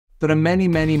There are many,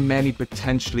 many, many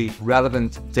potentially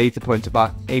relevant data points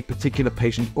about a particular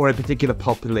patient or a particular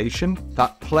population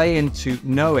that play into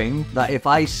knowing that if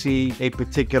I see a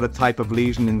particular type of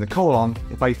lesion in the colon,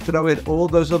 if I throw in all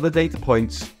those other data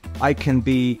points, I can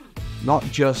be not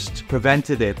just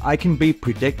preventative, I can be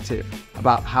predictive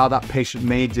about how that patient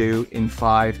may do in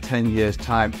 5-10 years'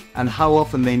 time and how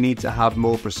often they need to have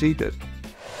more procedures.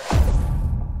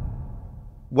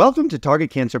 Welcome to Target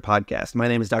Cancer Podcast. My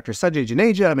name is Dr. Sanjay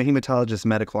Juneja. I'm a hematologist,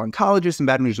 medical oncologist in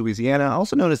Baton Rouge, Louisiana,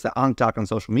 also known as the OncDoc on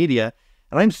social media.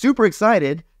 And I'm super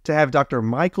excited to have Dr.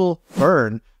 Michael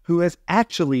Byrne, who has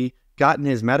actually gotten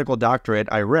his medical doctorate.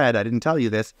 I didn't tell you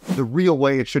this, the real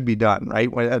way it should be done,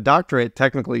 right? When a doctorate,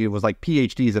 technically, it was like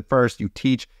PhDs at first, you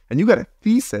teach, and you got a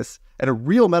thesis and a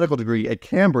real medical degree at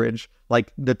Cambridge,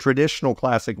 like the traditional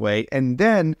classic way. And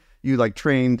then you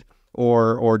trained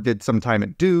or did some time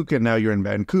at Duke, and now you're in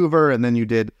Vancouver, and then you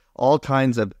did all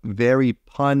kinds of very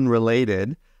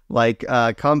pun-related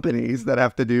companies that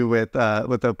have to do with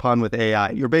a pun with AI.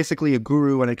 You're basically a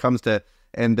guru when it comes to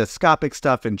endoscopic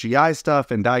stuff and GI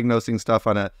stuff and diagnosing stuff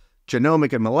on a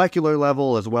genomic and molecular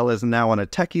level, as well as now on a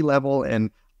techie level. And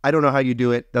I don't know how you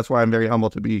do it. That's why I'm very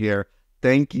humbled to be here.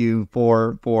 Thank you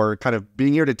for kind of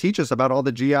being here to teach us about all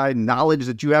the GI knowledge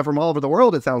that you have from all over the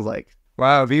world, it sounds like.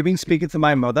 Wow, have you been speaking to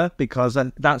my mother? Because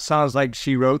that sounds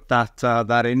she wrote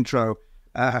that intro.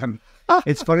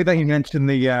 It's funny that you mentioned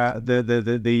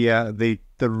the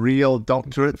real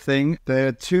doctorate thing. There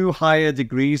are 2 higher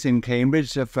degrees in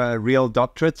Cambridge of real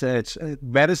doctorate. It's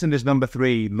medicine is number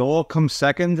 3, law comes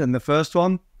second, and the first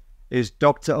one is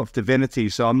Doctor of Divinity.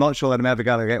 So I'm not sure that I'm ever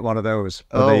going to get one of those.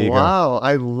 Oh, wow.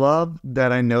 I love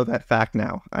that I know that fact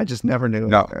now. I just never knew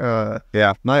no. it.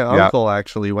 Yeah. My uncle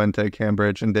actually went to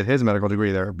Cambridge and did his medical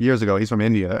degree there years ago. He's from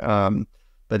India,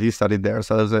 but he studied there.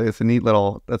 So that's a neat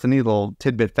little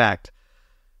tidbit fact.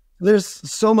 There's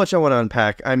so much I want to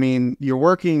unpack. I mean, you're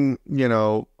working,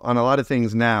 on a lot of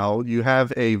things now. You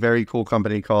have a very cool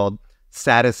company called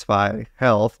Satisfy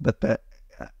Health, but the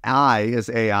I is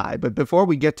AI. But before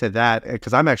we get to that,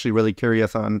 because I'm actually really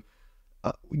curious on,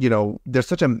 there's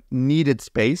such a needed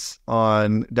space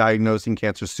on diagnosing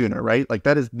cancer sooner, right?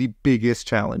 That is the biggest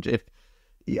challenge.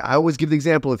 I always give the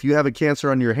example, if you have a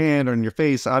cancer on your hand or on your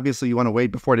face, obviously you want to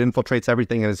wait before it infiltrates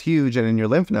everything and is huge and in your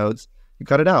lymph nodes, you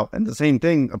cut it out. And the same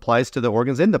thing applies to the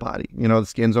organs in the body. The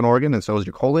skin's an organ, and so is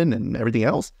your colon and everything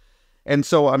else. And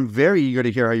so I'm very eager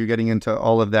to hear how you're getting into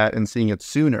all of that and seeing it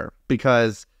sooner,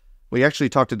 because we actually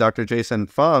talked to Dr. Jason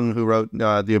Fung, who wrote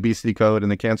the obesity code and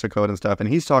the cancer code and stuff. And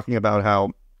he's talking about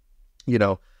how,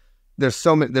 there's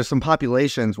some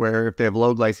populations where if they have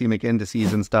low glycemic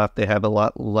indices and stuff, they have a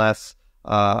lot less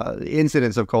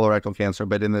incidence of colorectal cancer.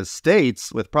 But in the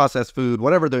States, with processed food,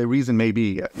 whatever the reason may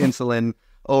be, insulin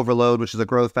overload, which is a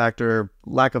growth factor,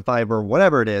 lack of fiber,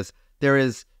 whatever it is, there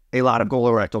is a lot of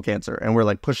colorectal cancer. And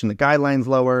we're pushing the guidelines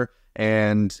lower.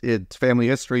 And its family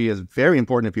history is very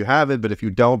important if you have it, but if you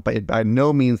don't, it by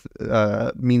no means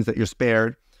means that you're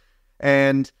spared.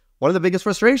 And one of the biggest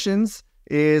frustrations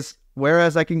is,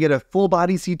 whereas I can get a full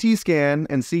body CT scan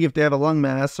and see if they have a lung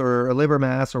mass or a liver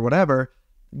mass or whatever,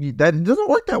 that doesn't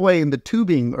work that way in the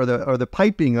tubing or the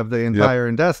piping of the entire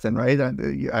intestine, right?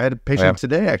 I had a patient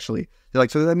today, actually. They're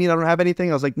like, so does that mean I don't have anything?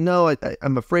 I was like, no,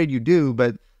 I'm afraid you do,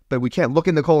 but we can't look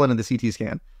in the colon in the CT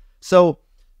scan. So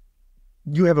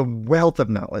you have a wealth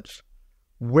of knowledge.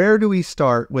 Where do we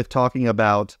start with talking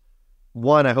about,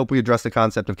 1, I hope we address the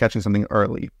concept of catching something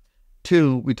early.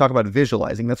 2, we talk about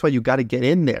visualizing. That's why you got to get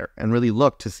in there and really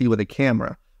look to see with a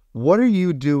camera. What are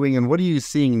you doing and what are you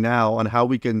seeing now on how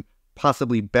we can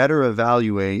possibly better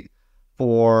evaluate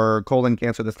for colon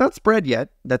cancer that's not spread yet,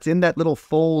 that's in that little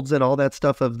folds and all that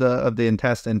stuff of the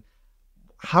intestine?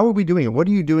 How are we doing it? What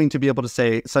are you doing to be able to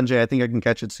say, Sanjay, I think I can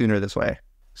catch it sooner this way?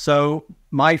 So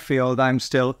my field, I'm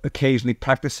still occasionally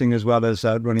practicing as well as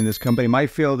running this company. My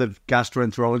field of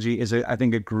gastroenterology is, I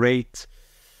think, a great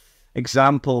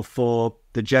example for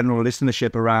the general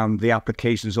listenership around the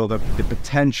applications or the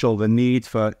potential, the need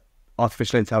for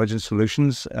artificial intelligence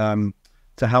solutions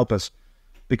to help us.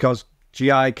 Because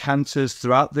GI cancers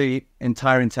throughout the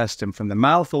entire intestine, from the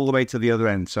mouth all the way to the other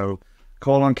end. So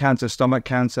colon cancer, stomach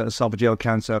cancer, esophageal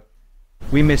cancer,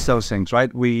 we miss those things,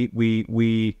 right?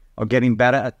 We are getting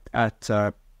better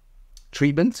at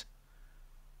treatment.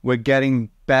 We're getting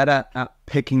better at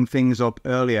picking things up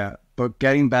earlier, but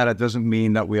getting better doesn't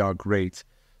mean that we are great.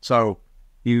 So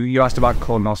you asked about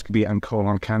colonoscopy and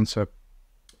colon cancer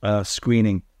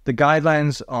screening. The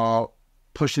guidelines are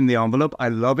pushing the envelope. I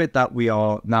love it that we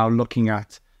are now looking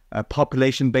at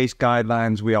population-based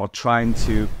guidelines. We are trying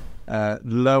to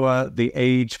lower the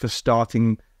age for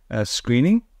starting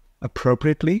screening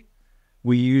appropriately.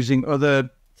 We're using other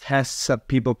tests that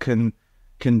people can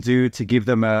do to give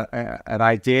them an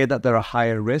idea that they're a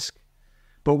higher risk.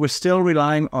 But we're still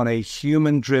relying on a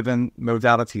human-driven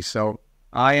modality. So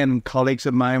I and colleagues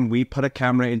of mine, we put a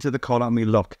camera into the colon and we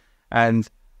look. And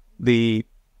the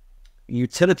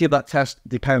utility of that test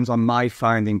depends on my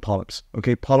finding polyps.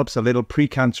 Okay, polyps are little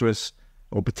precancerous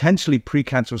or potentially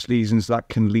precancerous lesions that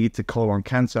can lead to colon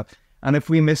cancer. And if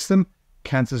we miss them,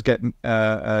 cancers get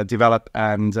developed,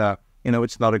 and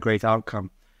it's not a great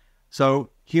outcome. So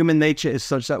human nature is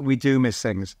such that we do miss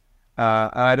things.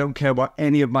 And I don't care what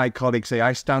any of my colleagues say.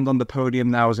 I stand on the podium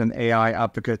now as an AI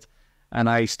advocate, and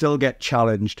I still get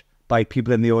challenged by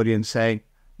people in the audience saying,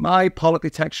 my polyp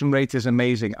detection rate is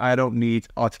amazing. I don't need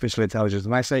artificial intelligence.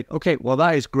 And I say, okay, well,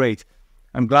 that is great.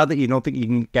 I'm glad that you don't think you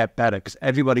can get better, because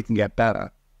everybody can get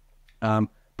better.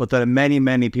 But there are many,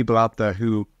 many people out there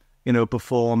who,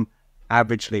 perform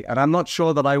averagely. And I'm not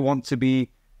sure that I want to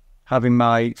be having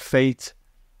my fate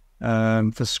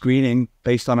for screening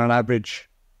based on an average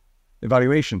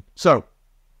evaluation. So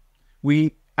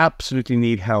we absolutely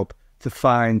need help to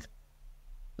find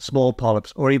small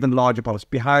polyps or even larger polyps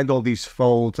behind all these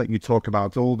folds that you talk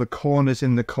about, all the corners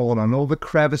in the colon, all the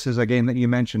crevices again that you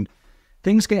mentioned.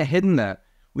 Things get hidden there.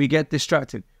 We get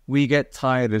distracted. We get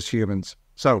tired as humans.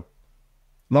 So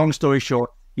long story short,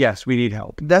 yes, we need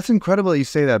help. That's incredible that you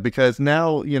say that, because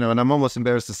now, and I'm almost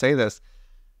embarrassed to say this,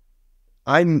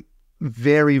 I'm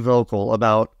very vocal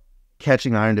about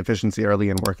catching iron deficiency early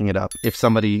and working it up if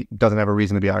somebody doesn't have a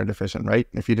reason to be iron deficient, right?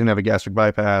 If you didn't have a gastric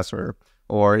bypass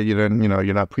or you didn't,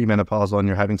 you're not premenopausal and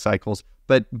you're having cycles.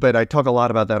 But I talk a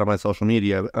lot about that on my social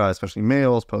media, especially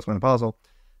males, postmenopausal.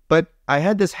 But I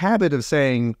had this habit of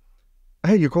saying,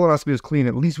 hey, your colonoscopy is clean.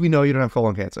 At least we know you don't have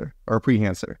colon cancer or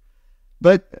precancer.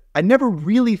 But I never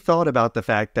really thought about the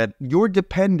fact that you're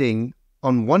depending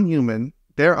on one human,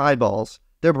 their eyeballs,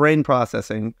 their brain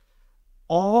processing,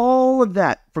 all of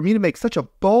that for me to make such a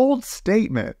bold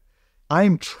statement.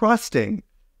 I'm trusting,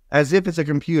 as if it's a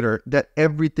computer, that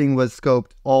everything was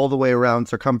scoped all the way around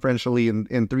circumferentially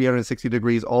in 360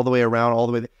 degrees, all the way around, all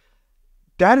the way.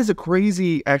 That is a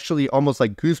crazy, actually almost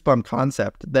like goosebump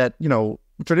concept that,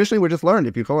 traditionally we're just learned.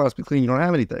 If your colonoscopy clean, you don't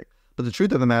have anything. But the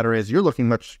truth of the matter is you're looking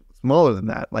much smaller than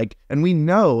that. And we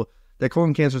know that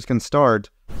colon cancers can start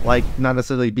not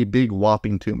necessarily be big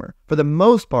whopping tumor. For the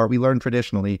most part, we learn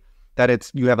traditionally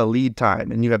that you have a lead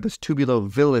time and you have this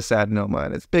tubulovillous adenoma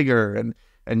and it's bigger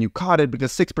and you caught it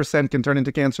because 6% can turn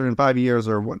into cancer in 5 years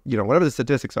or whatever the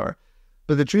statistics are.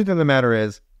 But the truth of the matter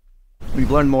is we've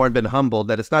learned more and been humbled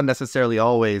that it's not necessarily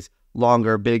always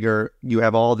longer, bigger. You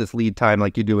have all this lead time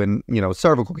like you do in,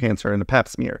 cervical cancer and a pap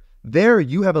smear. There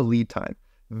you have a lead time.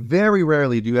 Very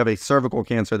rarely do you have a cervical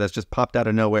cancer that's just popped out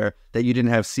of nowhere that you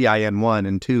didn't have CIN1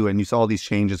 and 2 and you saw all these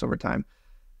changes over time.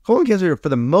 Colon cancer, for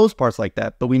the most part, is like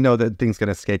that, but we know that things can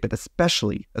escape it,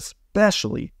 especially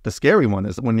the scary one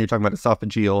is when you're talking about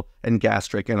esophageal and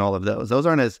gastric and all of those. Those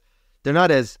they're not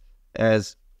as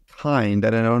kind,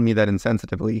 and I don't mean that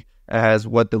insensitively, as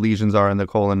what the lesions are in the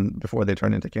colon before they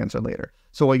turn into cancer later.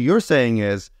 So what you're saying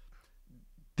is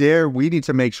we need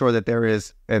to make sure that there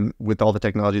is, and with all the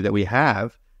technology that we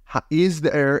have, is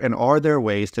there and are there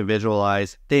ways to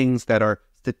visualize things that are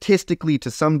statistically to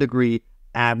some degree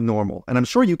abnormal? And I'm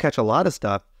sure you catch a lot of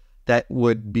stuff that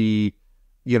would be,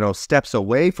 steps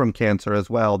away from cancer as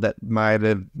well that might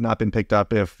have not been picked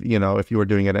up if you were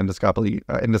doing it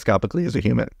endoscopically as a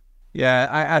human. Yeah,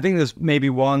 I think there's maybe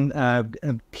one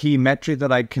key metric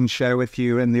that I can share with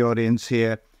you in the audience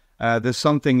here. There's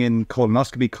something in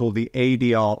colonoscopy called the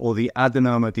ADR, or the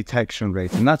adenoma detection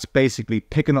rate. And that's basically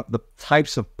picking up the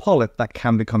types of polyp that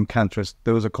can become cancerous.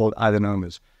 Those are called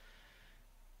adenomas.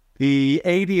 The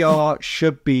ADR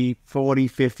should be 40,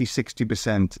 50,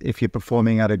 60% if you're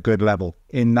performing at a good level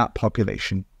in that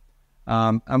population.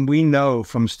 And we know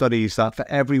from studies that for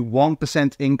every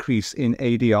 1% increase in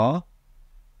ADR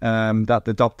that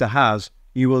the doctor has,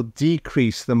 you will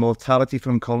decrease the mortality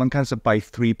from colon cancer by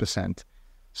 3%.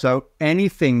 So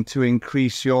anything to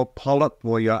increase your polyp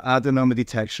or your adenoma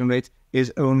detection rate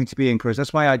is only to be encouraged.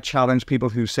 That's why I challenge people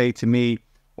who say to me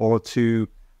or to,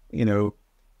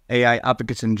 AI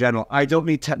advocates in general, I don't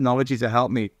need technology to help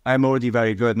me. I'm already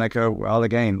very good. And I go, well,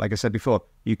 again, like I said before,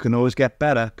 you can always get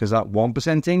better because that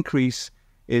 1% increase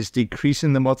is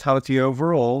decreasing the mortality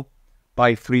overall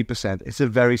by 3%. It's a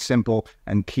very simple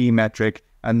and key metric,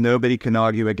 and nobody can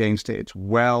argue against it. It's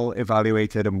well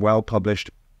evaluated and well published.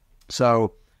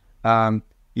 So,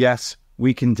 yes,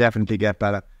 we can definitely get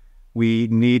better. We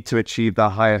need to achieve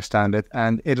that higher standard,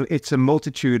 and it's a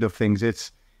multitude of things.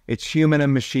 It's human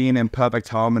and machine in perfect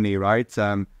harmony, right?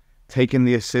 Taking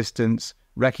the assistance,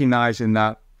 recognizing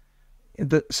that,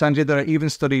 Sanjay, there are even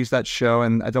studies that show,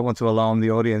 and I don't want to alarm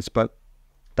the audience, but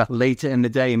that later in the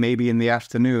day, maybe in the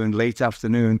afternoon, late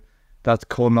afternoon, that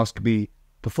colonoscopy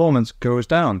performance goes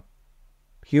down.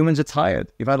 Humans are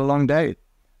tired. You've had a long day.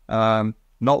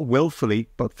 Not willfully,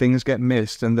 but things get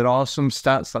missed. And there are some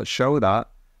stats that show that.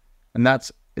 And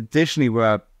that's additionally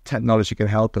where technology can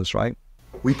help us, right?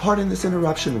 We pardon this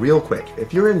interruption real quick.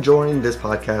 If you're enjoying this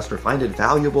podcast or find it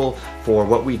valuable for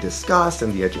what we discuss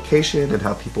and the education and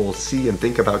how people see and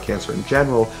think about cancer in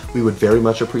general, we would very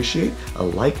much appreciate a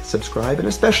like, subscribe, and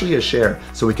especially a share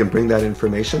so we can bring that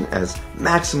information as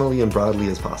maximally and broadly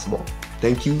as possible.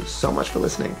 Thank you so much for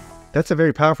listening. That's a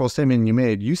very powerful statement you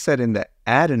made. You said in the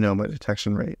adenoma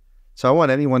detection rate. So I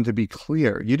want anyone to be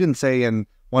clear. You didn't say in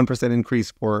 1%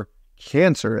 increase for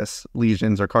cancerous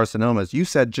lesions or carcinomas. You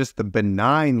said just the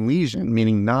benign lesion,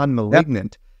 meaning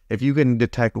non-malignant. Yep. If you can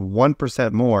detect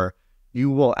 1% more,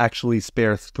 you will actually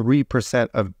spare 3%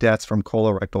 of deaths from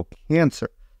colorectal cancer,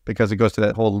 because it goes to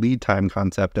that whole lead time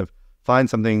concept of find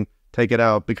something, take it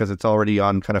out because it's already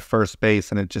on kind of first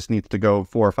base and it just needs to go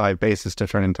 4 or 5 bases to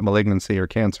turn into malignancy or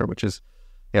cancer, which is,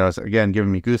 again,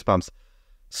 giving me goosebumps.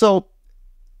 So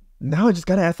now I just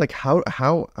got to ask, like, how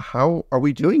are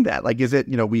we doing that? Like, is it,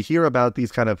 we hear about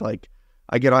these kind of like,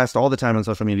 I get asked all the time on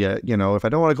social media, if I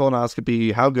don't want a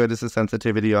colonoscopy, how good is the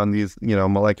sensitivity on these,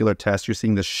 molecular tests? You're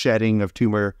seeing the shedding of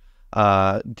tumor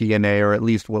DNA, or at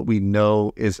least what we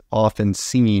know is often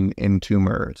seen in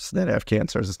tumors that have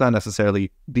cancers. It's not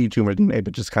necessarily the tumor DNA,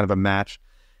 but just kind of a match.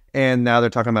 And now they're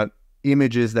talking about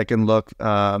images that can look,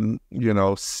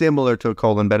 similar to a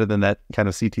colon, better than that kind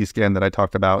of CT scan that I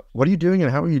talked about. What are you doing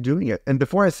and how are you doing it? And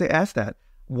before I ask that,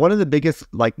 one of the biggest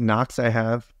knocks I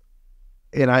have,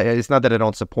 and it's not that I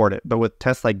don't support it, but with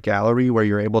tests like Gallery, where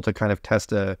you're able to kind of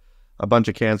test a bunch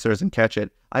of cancers and catch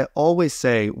it, I always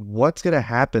say, what's going to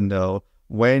happen though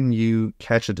when you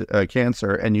catch a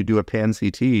cancer and you do a pan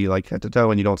CT, like head to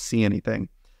toe, and you don't see anything?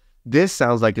 This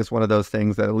sounds like it's one of those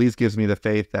things that at least gives me the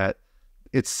faith that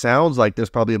it sounds like there's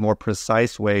probably a more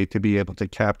precise way to be able to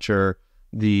capture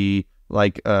the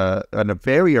a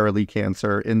very early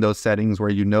cancer in those settings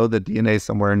where the DNA is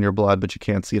somewhere in your blood, but you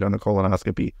can't see it on a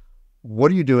colonoscopy.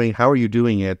 What are you doing? How are you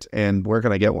doing it? And where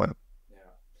can I get one? Yeah.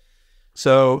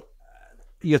 So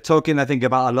you're talking, I think,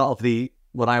 about a lot of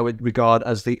what I would regard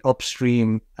as the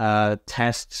upstream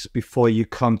tests before you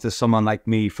come to someone like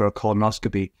me for a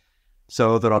colonoscopy.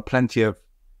 So there are plenty of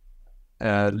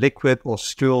liquid or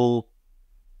stool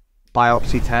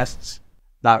biopsy tests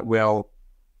that will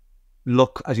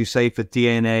look, as you say, for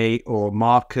DNA or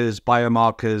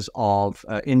biomarkers of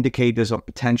indicators of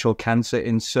potential cancer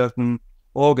in certain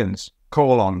organs: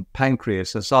 colon,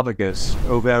 pancreas, esophagus,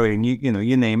 ovarian,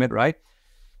 you name it, right?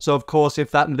 So, of course,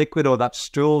 if that liquid or that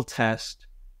stool test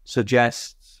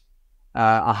suggests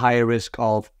a higher risk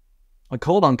of a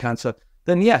colon cancer,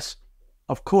 then yes,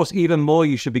 of course, even more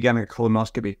you should be getting a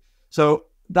colonoscopy. So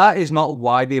that is not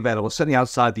widely available, certainly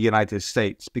outside the United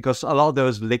States, because a lot of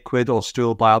those liquid or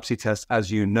stool biopsy tests, as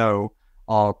you know,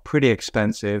 are pretty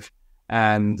expensive,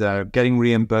 and getting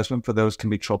reimbursement for those can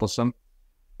be troublesome.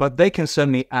 But they can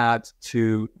certainly add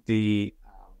to the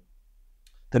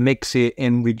mix here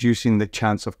in reducing the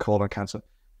chance of colon cancer.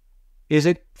 Is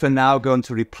it for now going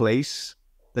to replace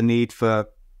the need for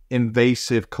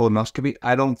invasive colonoscopy?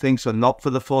 I don't think so, not for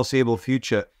the foreseeable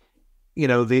future.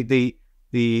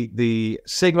 The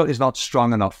signal is not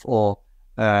strong enough or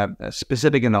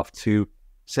specific enough to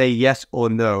say yes or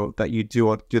no that you do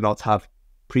or do not have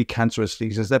precancerous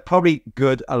lesions. They're probably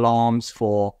good alarms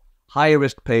for higher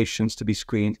risk patients to be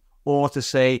screened, or to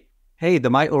say, hey, there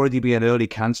might already be an early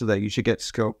cancer there, you should get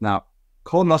scoped. Now,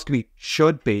 colonoscopy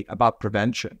should be about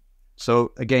prevention.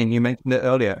 So again, you mentioned it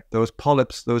earlier, those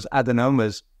polyps, those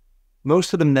adenomas,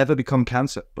 most of them never become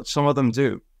cancer, but some of them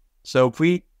do. So if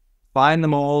we find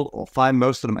them all or find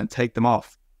most of them and take them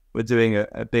off, we're doing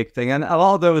a big thing. And a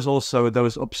lot of those also,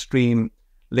 those upstream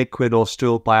liquid or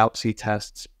stool biopsy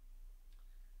tests,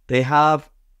 they have,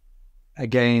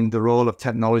 again, the role of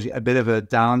technology, a bit of a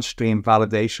downstream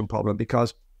validation problem,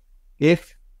 because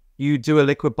if you do a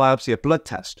liquid biopsy, a blood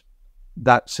test,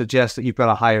 that suggests that you've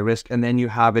got a higher risk, and then you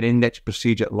have an index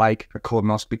procedure like a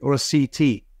colonoscopy or a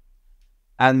CT,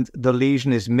 and the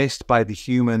lesion is missed by the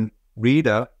human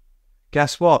reader,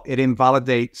 guess what? It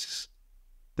invalidates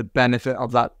the benefit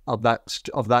of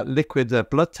that liquid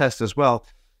blood test as well.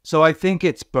 So I think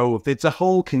it's both. It's a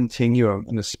whole continuum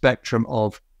and a spectrum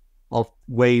of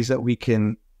ways that we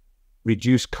can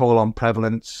reduce colon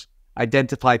prevalence,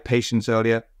 identify patients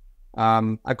earlier.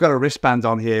 I've got a wristband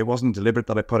on here. It wasn't deliberate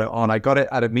that I put it on. I got it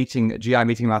at a GI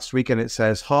meeting last week, and it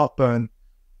says heartburn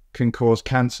can cause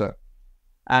cancer.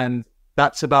 And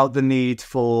that's about the need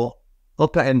for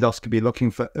upper endoscopy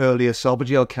looking for early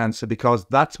esophageal cancer because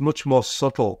that's much more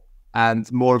subtle and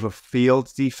more of a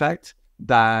field defect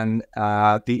than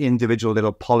the individual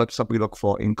little polyps that we look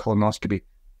for in colonoscopy.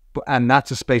 And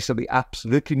that's a space that we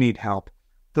absolutely need help.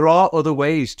 There are other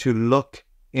ways to look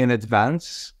in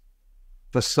advance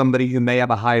for somebody who may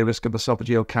have a higher risk of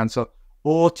esophageal cancer,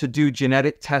 or to do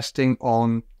genetic testing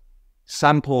on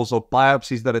samples or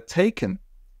biopsies that are taken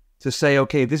to say,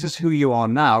 okay, this is who you are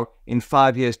now. In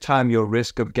 5 years' time, your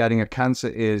risk of getting a cancer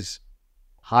is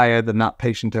higher than that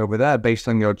patient over there based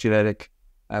on your genetic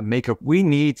makeup. We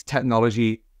need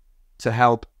technology to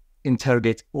help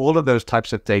interrogate all of those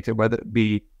types of data, whether it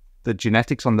be the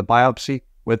genetics on the biopsy,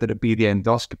 whether it be the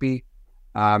endoscopy,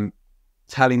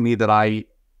 telling me that I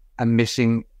am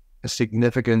missing a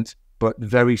significant but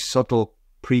very subtle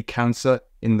pre-cancer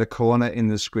in the corner in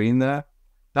the screen there.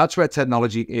 That's where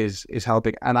technology is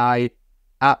helping. And I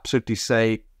absolutely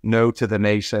say no to the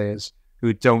naysayers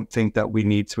who don't think that we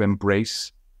need to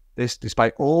embrace this.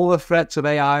 Despite all the threats of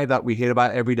AI that we hear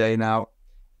about every day now,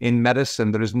 in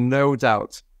medicine, there is no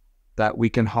doubt that we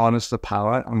can harness the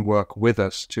power and work with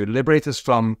us to liberate us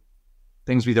from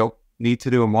things we don't need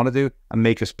to do and want to do and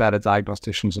make us better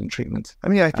diagnosticians and treatment. I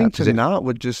mean, I think to not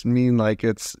would just mean like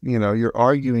it's, you're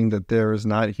arguing that there is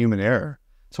not human error.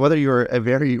 So whether you're a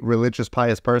very religious,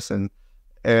 pious person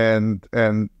and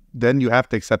then you have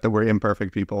to accept that we're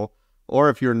imperfect people, or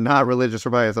if you're not religious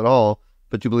or pious at all,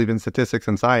 but you believe in statistics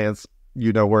and science,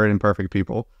 we're imperfect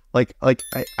people. I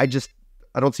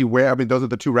don't see where, those are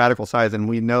the two radical sides, and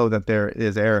we know that there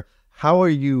is error. How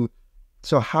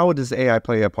does AI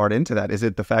play a part into that? Is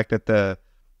it the fact that the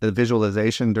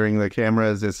visualization during the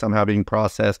cameras is somehow being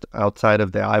processed outside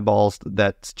of the eyeballs,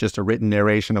 that's just a written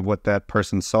narration of what that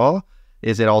person saw?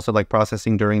 Is it also like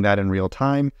processing during that in real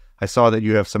time? I saw that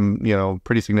you have some,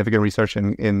 pretty significant research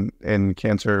in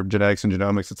cancer genetics and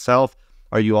genomics itself.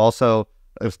 Are you also,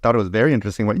 I thought it was very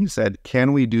interesting what you said,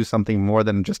 can we do something more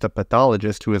than just a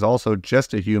pathologist who is also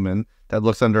just a human that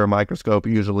looks under a microscope,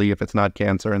 usually if it's not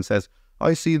cancer, and says,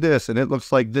 I see this, and it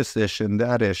looks like this-ish and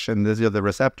that-ish, and these are the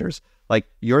receptors. Like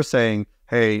you're saying,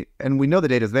 hey, and we know the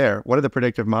data's there. What are the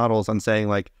predictive models on saying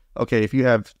like, okay, if you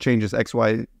have changes X,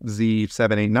 Y, Z,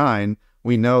 7, 8, 9,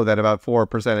 we know that about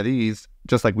 4% of these,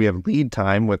 just like we have lead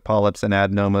time with polyps and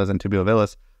adenomas and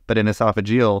tubulovillus, but in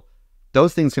esophageal,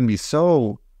 those things can be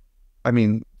so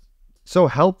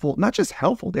helpful. Not just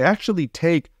helpful, they actually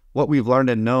take what we've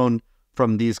learned and known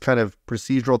from these kind of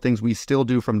procedural things we still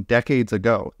do from decades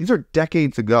ago. These are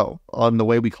decades ago on the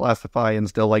way we classify and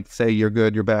still like say you're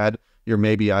good, you're bad, you're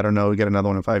maybe, I don't know, get another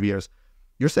one in 5 years.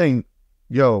 You're saying,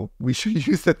 we should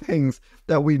use the things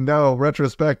that we know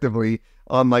retrospectively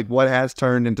on like what has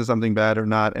turned into something bad or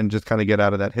not, and just kind of get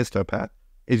out of that histopath.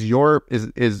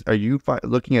 Are you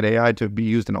looking at AI to be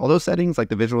used in all those settings, like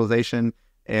the visualization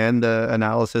and the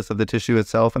analysis of the tissue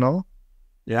itself and all?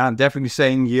 Yeah, I'm definitely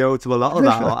saying yo to a lot of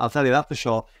that. I'll tell you that for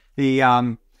sure.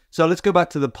 So let's go back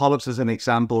to the polyps as an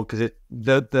example, because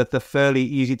they're fairly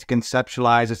easy to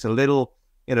conceptualize. It's a little,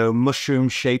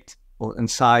 mushroom-shaped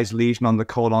and sized lesion on the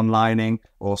colon lining,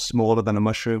 or smaller than a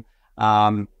mushroom,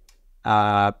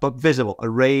 but visible, a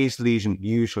raised lesion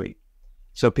usually,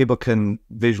 so people can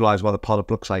visualize what a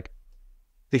polyp looks like.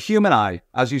 The human eye,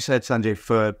 as you said,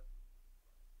 Sanjay,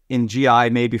 in GI,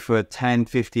 maybe for 10,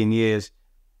 15 years,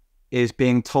 is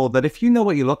being told that if you know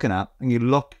what you're looking at and you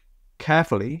look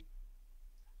carefully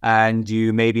and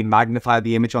you maybe magnify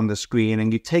the image on the screen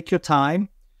and you take your time,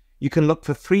 you can look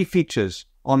for 3 features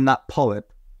on that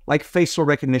polyp, like facial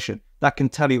recognition, that can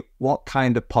tell you what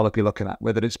kind of polyp you're looking at,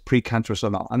 whether it's precancerous or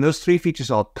not. And those 3 features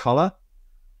are color,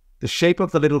 the shape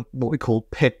of the little, what we call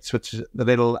pits, which is the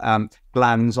little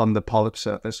glands on the polyp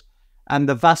surface, and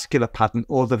the vascular pattern,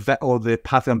 or the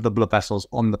pattern of the blood vessels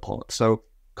on the polyp. So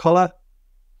color,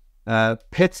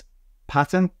 pit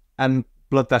pattern, and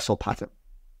blood vessel pattern.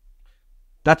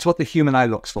 That's what the human eye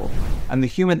looks for. And the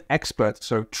human experts,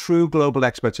 so true global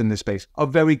experts in this space, are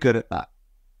very good at that.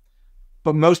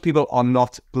 But most people are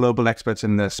not global experts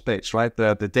in their space, right?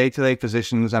 They're the day-to-day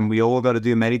physicians, and we all got to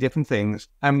do many different things.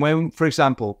 And when, for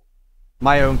example,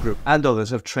 my own group and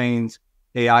others have trained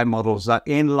AI models that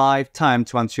in live time,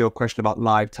 to answer your question about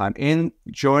live time,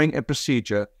 during a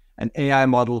procedure, an AI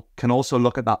model can also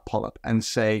look at that polyp and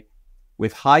say,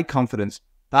 with high confidence,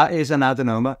 that is an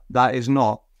adenoma, that is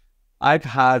not. I've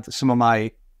had some of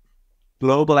my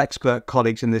global expert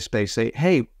colleagues in this space say,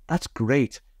 hey, that's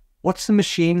great. What's the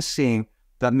machine seeing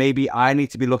that maybe I need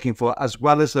to be looking for, as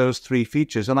well as those 3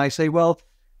 features? And I say, well,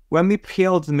 when we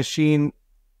peeled the machine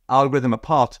algorithm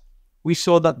apart, we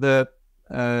saw that the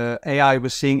AI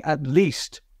was seeing at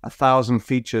least 1,000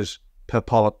 features per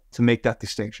polyp to make that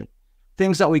distinction.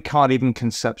 things that we can't even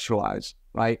conceptualize,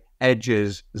 right?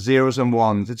 Edges, zeros and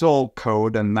ones, it's all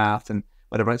code and math and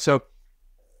whatever. Right? So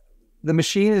the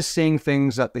machine is seeing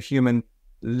things that the human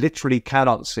literally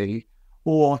cannot see,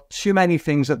 or too many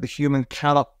things that the human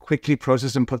cannot quickly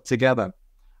process and put together.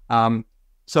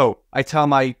 So I tell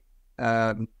my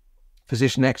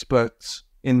physician experts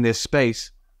in this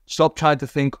space, stop trying to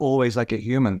think always like a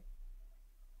human.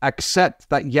 Accept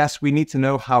that, yes, we need to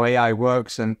know how AI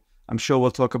works, and I'm sure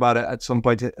we'll talk about it at some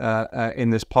point in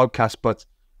this podcast, but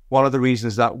one of the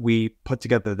reasons that we put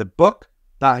together the book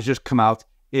that has just come out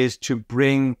is to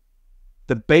bring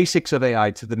the basics of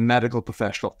AI to the medical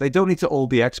professional. They don't need to all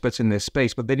be experts in this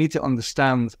space, but they need to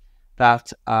understand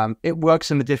that it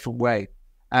works in a different way.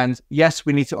 And yes,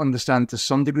 we need to understand to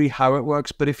some degree how it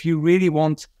works, but if you really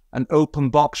want an open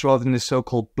box rather than this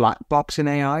so-called black box in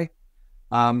AI,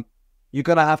 you're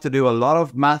going to have to do a lot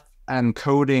of math and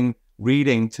coding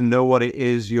reading to know what it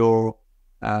is you're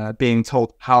being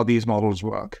told how these models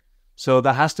work. So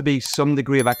there has to be some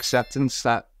degree of acceptance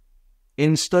that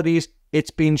in studies,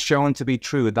 it's been shown to be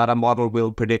true that a model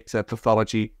will predict a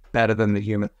pathology better than the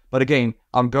human. But again,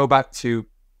 I'll go back to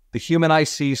the human eye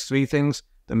sees 3 things.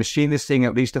 The machine is seeing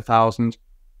at least 1,000.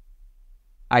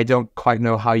 I don't quite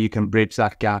know how you can bridge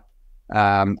that gap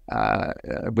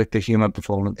with the human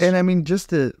performance. And I mean,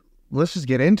 let's just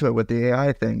get into it with the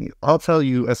AI thing. I'll tell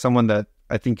you, as someone that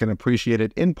I think can appreciate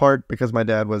it in part because my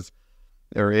dad was,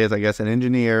 or is, I guess, an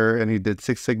engineer, and he did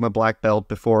Six Sigma black belt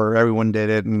before everyone did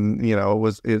it. And, you know,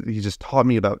 he just taught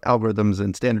me about algorithms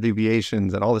and standard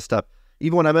deviations and all this stuff.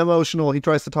 Even when I'm emotional, he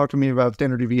tries to talk to me about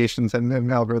standard deviations and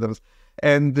algorithms.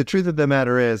 And the truth of the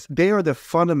matter is, they are the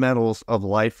fundamentals of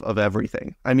life, of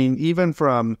everything. I mean, even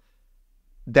from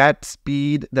that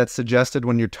speed that's suggested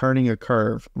when you're turning a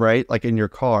curve, right? Like in your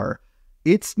car,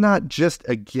 it's not just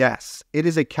a guess. It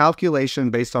is a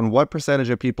calculation based on what percentage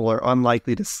of people are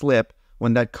unlikely to slip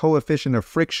when that coefficient of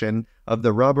friction of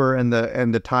the rubber and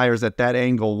the tires at that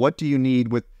angle. What do you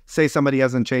need with, say somebody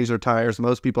hasn't changed their tires,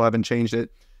 most people haven't changed it,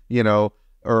 you know,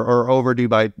 or overdue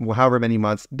by however many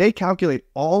months. They calculate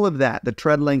all of that, the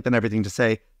tread length and everything, to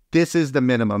say, this is the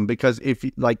minimum, because if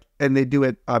and they do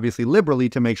it obviously liberally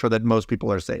to make sure that most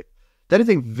people are safe. That is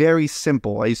a very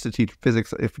simple, I used to teach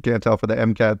physics, if you can't tell, for the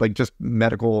MCAT, like just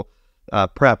medical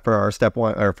prep for our step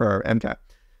 1 or for our MCAT.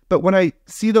 But when I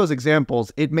see those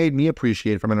examples, it made me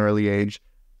appreciate from an early age,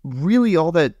 really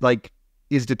all that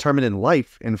is determined in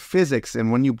life, in physics,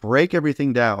 and when you break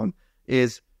everything down,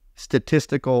 is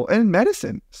statistical, and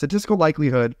medicine, statistical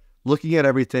likelihood, looking at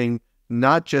everything,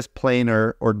 not just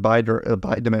planar or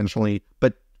bidimensionally,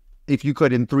 but if you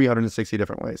could in 360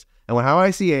 different ways. And how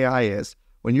I see AI is,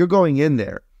 when you're going in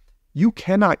there, you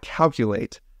cannot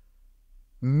calculate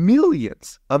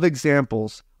millions of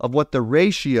examples of what the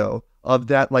ratio of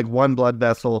that one blood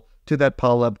vessel to that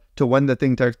polyp to when the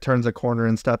thing turns a corner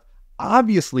and stuff.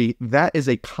 Obviously, that is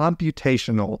a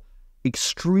computational,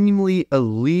 extremely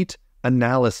elite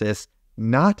analysis,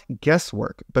 not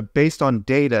guesswork, but based on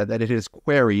data that it has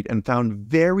queried and found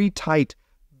very tight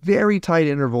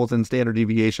intervals and standard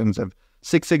deviations of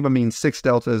 6 sigma means 6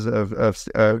 deltas of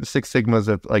 6 sigmas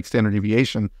of standard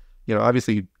deviation. You know,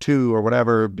 obviously 2 or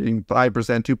whatever being 5%,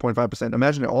 2.5%.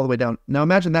 Imagine it all the way down. Now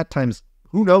imagine that times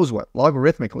who knows what,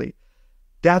 logarithmically.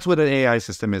 That's what an AI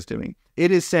system is doing.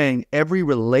 It is saying every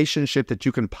relationship that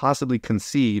you can possibly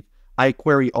conceive, I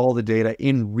query all the data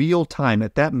in real time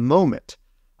at that moment,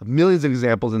 millions of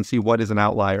examples, and see what is an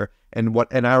outlier and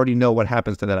I already know what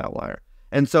happens to that outlier.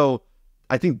 And so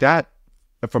I think that,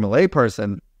 from a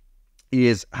layperson,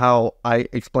 is how I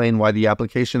explain why the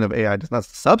application of AI does not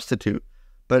substitute,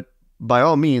 but by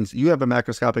all means, you have a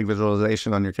macroscopic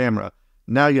visualization on your camera.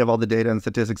 Now you have all the data and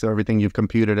statistics of everything you've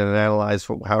computed and analyzed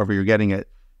for however you're getting it.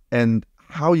 And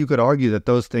how you could argue that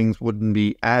those things wouldn't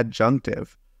be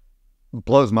adjunctive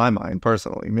blows my mind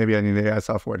personally. Maybe I need AI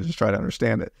software to just try to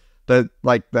understand it. But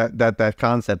that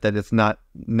concept that it's not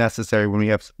necessary when we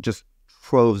have just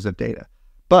troves of data.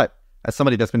 But as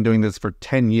somebody that's been doing this for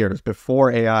 10 years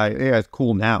before AI is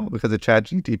cool now because of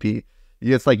ChatGPT.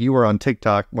 It's like you were on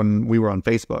TikTok when we were on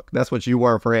Facebook. That's what you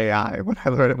were for AI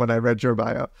when I read your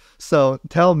bio. So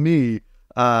tell me,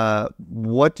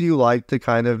 what do you like to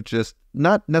kind of just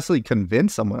not necessarily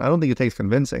convince someone? I don't think it takes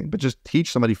convincing, but just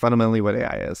teach somebody fundamentally what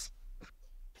AI is.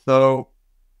 So,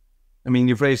 I mean,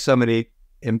 you've raised so many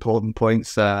important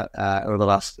points over the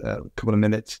last couple of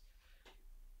minutes.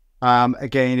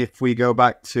 Again, if we go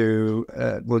back to,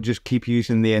 we'll just keep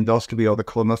using the endoscopy or the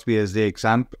colonoscopy as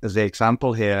the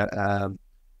example here.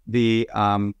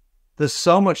 There's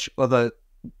so much other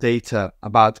data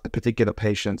about a particular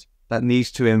patient that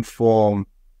needs to inform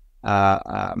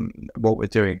what we're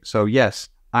doing. So yes,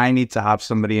 I need to have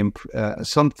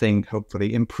something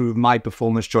hopefully improve my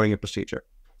performance during a procedure.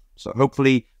 So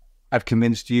hopefully I've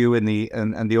convinced you and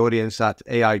the audience that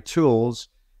AI tools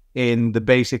in the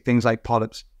basic things like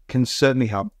polyps can certainly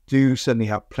help, do certainly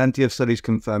help. Plenty of studies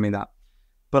confirming that.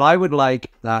 But I would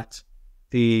like that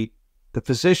the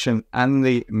physician and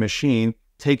the machine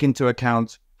take into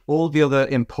account all the other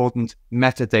important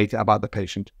metadata about the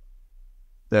patient.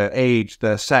 Their age,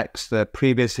 their sex, their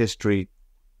previous history.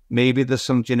 Maybe there's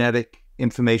some genetic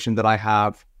information that I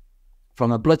have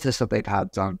from a blood test that they've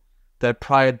had done. Their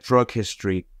prior drug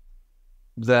history,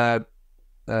 their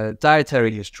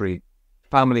dietary history,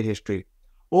 family history.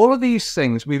 All of these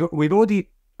things,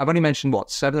 I've only mentioned,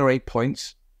 7 or 8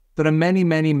 points. There are many,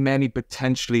 many, many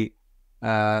potentially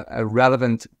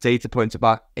relevant data points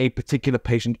about a particular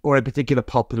patient or a particular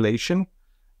population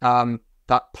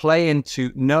that play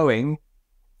into knowing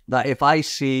that if I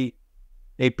see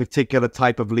a particular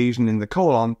type of lesion in the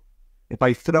colon, if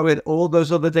I throw in all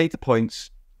those other data points,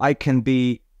 I can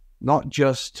be not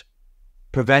just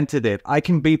preventative, I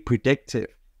can be predictive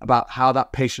about how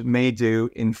that patient may do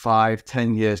in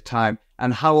 5-10 years' time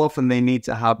and how often they need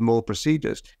to have more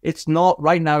procedures. It's not,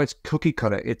 right now it's cookie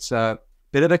cutter. It's a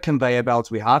bit of a conveyor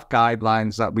belt. We have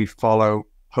guidelines that we follow,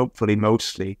 hopefully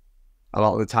mostly. A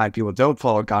lot of the time people don't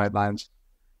follow guidelines.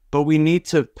 But we need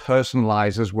to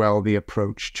personalize as well the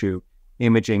approach to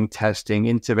imaging, testing,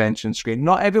 intervention, screening.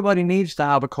 Not everybody needs to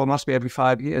have a colonoscopy every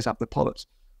 5 years after polyps.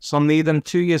 Some need them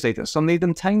 2 years later. Some need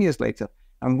them 10 years later.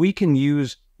 And we can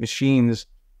use machines,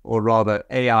 or rather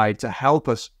AI, to help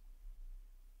us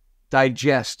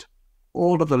digest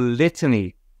all of the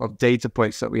litany of data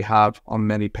points that we have on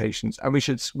many patients. And we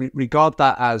should regard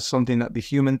that as something that the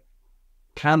human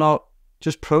cannot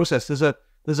just process. There's a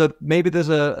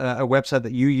website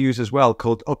that you use as well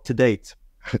called UpToDate.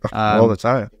 All the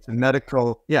time. It's a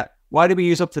medical, yeah. Why do we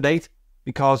use UpToDate?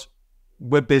 Because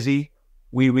we're busy.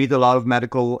 We read a lot of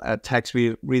medical texts.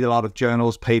 We read a lot of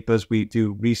journals, papers. We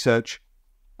do research.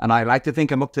 And I like to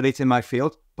think I'm up to date in my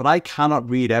field, but I cannot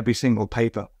read every single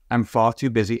paper. I'm far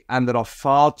too busy. And there are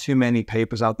far too many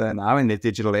papers out there now in the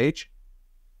digital age.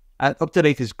 And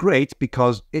UpToDate is great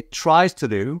because it tries to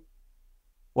do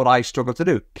what I struggle to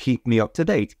do, keep me up to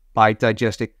date by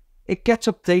digesting. It gets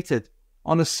updated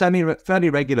on a fairly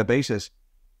regular basis,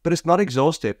 but it's not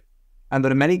exhaustive. And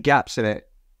there are many gaps in it.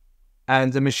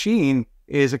 And the machine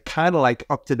is a kind of like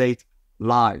UpToDate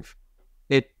live.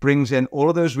 It brings in all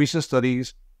of those recent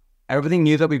studies, everything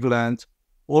new that we've learned,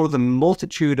 all of the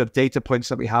multitude of data points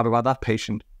that we have about that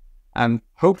patient, and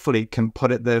hopefully can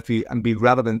put it there for you and be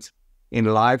relevant in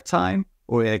live time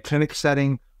or in a clinic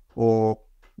setting, or,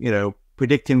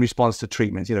 predicting response to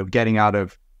treatment, getting out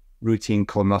of routine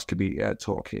colonoscopy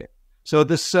talk here. So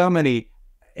there's so many,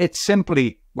 it's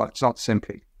not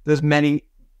simply, there's many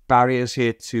barriers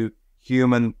here to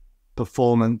human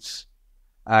performance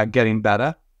getting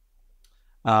better.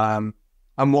 And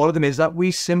one of them is that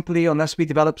we simply, unless we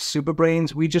develop super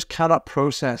brains, we just cannot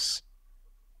process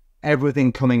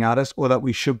everything coming at us or that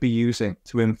we should be using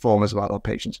to inform us about our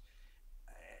patients.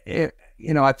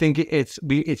 I think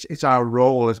it's our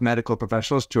role as medical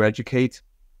professionals to educate,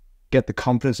 get the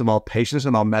confidence of our patients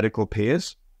and our medical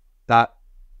peers that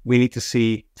we need to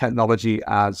see technology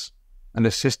as an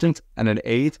assistant and an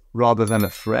aid rather than a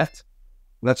threat.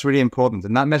 That's really important.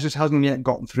 And that message hasn't yet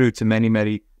gotten through to many,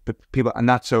 many people, and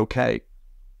that's okay.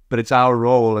 But it's our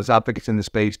role as advocates in the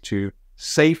space to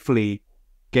safely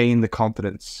gain the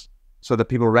confidence so that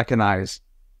people recognize,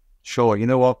 sure, you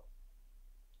know what?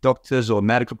 Doctors or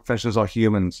medical professionals are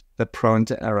humans. They're prone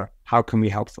to error. How can we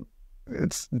help them?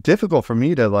 It's difficult for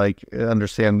me to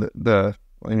understand a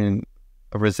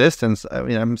resistance.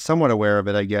 I'm somewhat aware of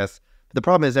it, I guess. But the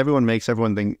problem is everyone makes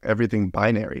everything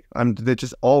binary. They're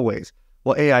just always,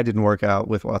 well, AI didn't work out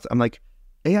with Watson. I'm like,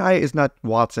 AI is not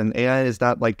Watson. AI is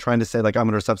not trying to say I'm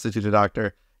going to substitute a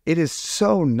doctor. It is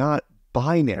so not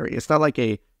binary. It's not like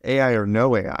a AI or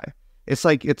no AI. It's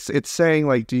it's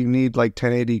saying do you need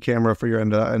 1080 camera for your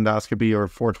endoscopy or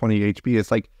 420 HB?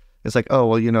 It's like, oh,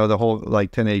 well, the whole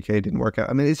 1080K didn't work out.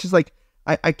 I mean, it's just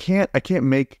I can't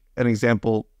make an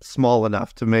example small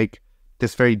enough to make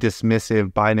this very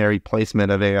dismissive binary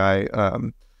placement of AI,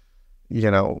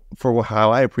 for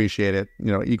how I appreciate it,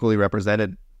 equally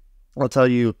represented. I'll tell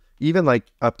you, even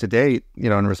UpToDate,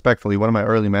 and respectfully, one of my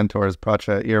early mentors,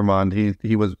 Pracha Irmond,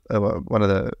 he was one of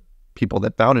the people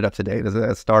that founded UpToDate as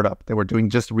a startup. They were doing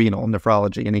just renal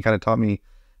nephrology, and he kind of taught me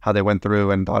how they went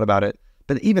through and thought about it.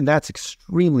 But even that's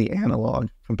extremely analog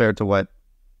compared to what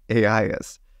AI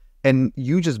is. And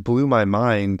you just blew my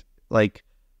mind.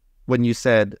 when you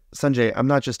said, Sanjay, I'm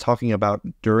not just talking about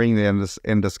during the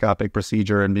endoscopic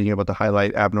procedure and being able to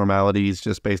highlight abnormalities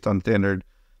just based on standard,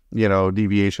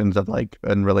 deviations of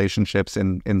and relationships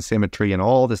and symmetry and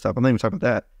all this stuff. I'm not even talking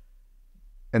about that.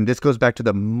 And this goes back to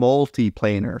the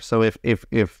multiplanar. So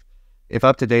if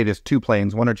up to date is 2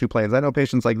 planes, 1 or 2 planes, I know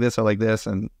patients like this or like this,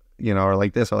 and or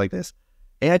like this or like this.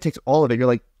 AI takes all of it. You're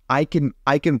like, I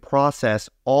can process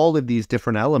all of these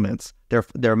different elements,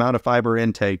 their amount of fiber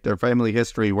intake, their family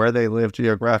history, where they live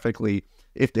geographically,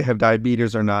 if they have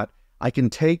diabetes or not. I can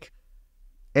take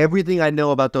everything I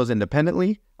know about those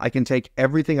independently. I can take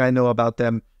everything I know about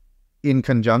them in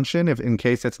conjunction, if in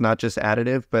case it's not just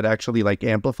additive, but actually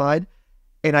amplified.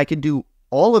 And I can do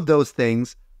all of those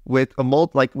things with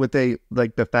the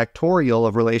factorial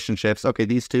of relationships. Okay,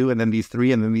 these 2 and then these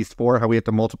 3 and then these 4, how we have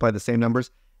to multiply the same numbers.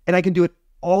 And I can do it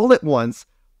all at once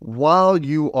while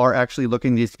you are actually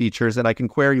looking at these features, and I can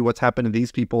query what's happened to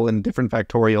these people in different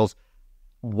factorials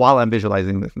while I'm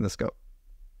visualizing this in the scope.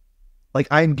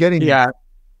 I'm getting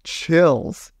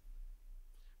chills.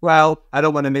 Well, I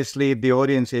don't want to mislead the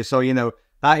audience here. So,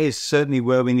 that is certainly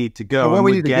where we need to go. Where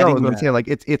we need to go is what I'm saying.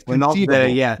 It's we're conceivable, not there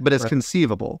yet, but it's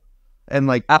conceivable. And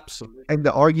absolutely. And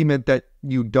the argument that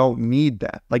you don't need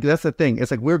that, that's the thing.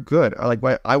 It's we're good.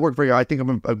 I work very hard. I think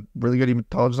I'm a really good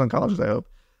hematologist oncologist, I hope.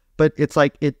 But it's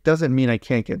it doesn't mean I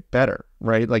can't get better,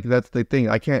 right? That's the thing.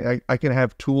 I can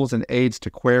have tools and aids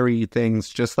to query things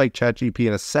just like ChatGPT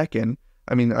in a second.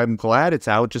 I mean, I'm glad it's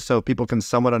out just so people can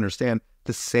somewhat understand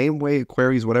the same way it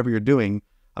queries whatever you're doing.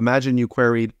 Imagine you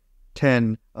queried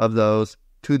 10 of those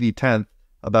to the 10th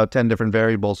about 10 different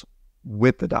variables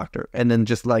with the doctor, and then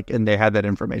and they had that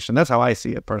information. That's how I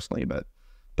see it personally,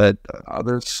 but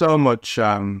there's so much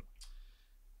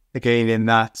again in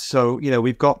that. So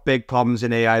we've got big problems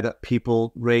in AI that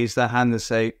people raise their hand and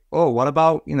say, oh, what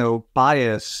about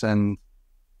bias and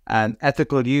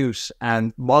ethical use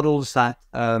and models that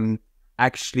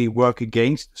actually work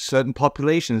against certain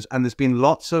populations. And there's been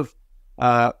lots of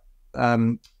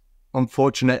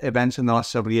unfortunate events in the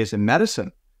last several years in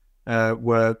medicine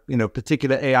where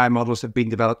particular AI models have been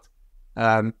developed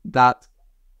that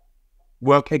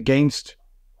work against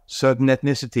certain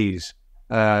ethnicities,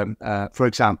 for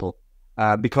example,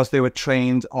 because they were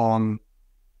trained on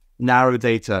narrow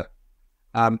data.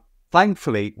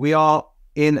 Thankfully, we are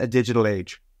in a digital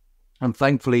age, and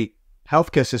thankfully,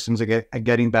 healthcare systems are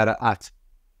getting better at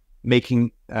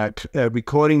making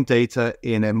recording data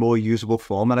in a more usable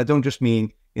form. And I don't just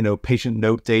mean patient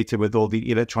note data with all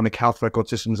the electronic health record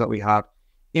systems that we have,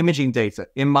 imaging data,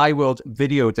 in my world,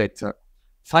 video data.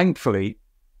 Thankfully,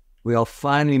 we are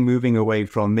finally moving away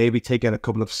from maybe taking a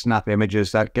couple of snap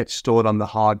images that get stored on the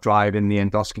hard drive in the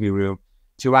endoscopy room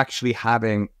to actually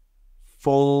having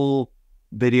full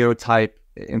video type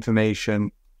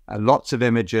information, lots of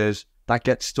images that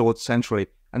get stored centrally,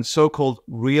 and so-called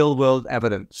real-world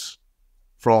evidence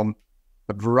from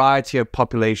a variety of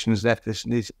populations,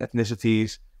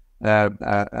 ethnicities,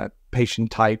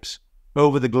 patient types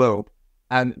over the globe.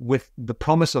 And with the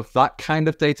promise of that kind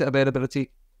of data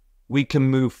availability, we can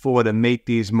move forward and make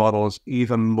these models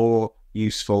even more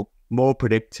useful, more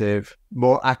predictive,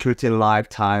 more accurate in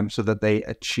lifetime so that they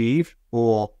achieve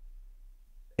or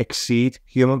exceed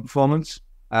human performance.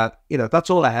 That's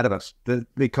all ahead of us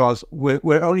because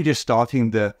we're only just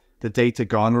starting the data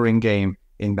garnering game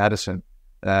in medicine.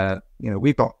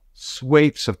 We've got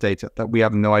swathes of data that we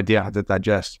have no idea how to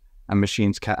digest, and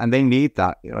machines can, and they need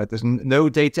that. There's no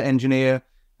data engineer.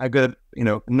 I've got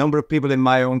a number of people in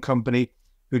my own company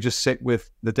who just sit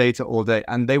with the data all day,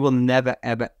 and they will never,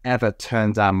 ever, ever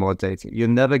turn down more data. You'll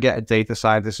never get a data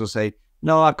scientist who will say,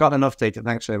 no, I've got enough data,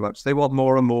 thanks very much. They want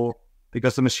more and more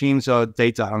because the machines are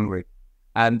data hungry.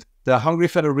 And they're hungry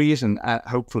for a reason,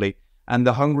 hopefully. And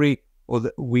they're hungry,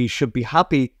 we should be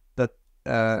happy that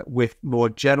with more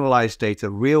generalized data,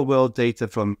 real-world data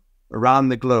from around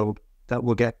the globe, that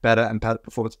will get better and better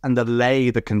performance and allay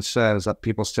the concerns that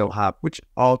people still have, which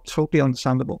are totally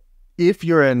understandable. If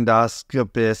your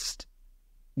endoscopist,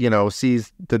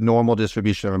 sees the normal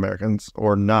distribution of Americans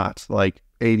or not, like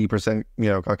 80%,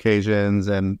 Caucasians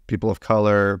and people of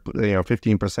color,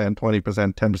 15%,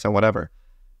 20%, 10%, whatever.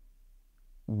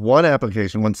 One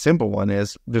application, one simple one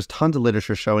is there's tons of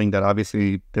literature showing that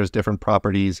obviously there's different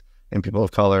properties in people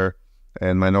of color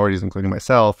and minorities, including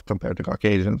myself, compared to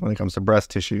Caucasians when it comes to breast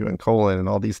tissue and colon and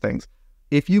all these things.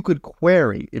 If you could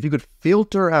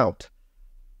filter out,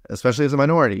 especially as a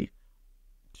minority,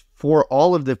 for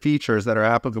all of the features that are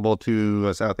applicable to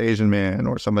a South Asian man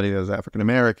or somebody that's African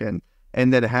American,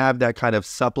 and then have that kind of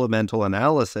supplemental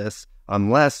analysis,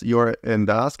 unless your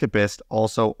endoscopist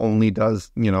also only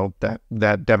does, that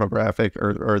demographic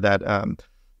or that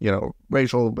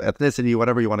racial ethnicity,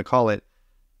 whatever you want to call it,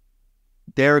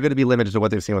 they're going to be limited to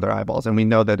what they've seen with their eyeballs. And we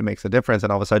know that it makes a difference.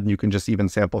 And all of a sudden you can just even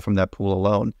sample from that pool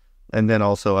alone. And then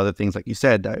also other things, like you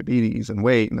said, diabetes and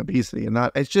weight and obesity and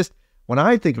that. It's just, when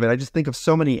I think of it, I just think of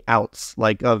so many outs,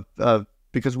 like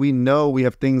because we know we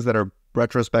have things that are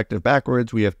retrospective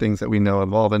backwards. We have things that we know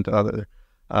evolve into other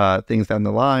things down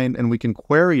the line, and we can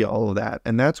query all of that.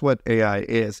 And that's what AI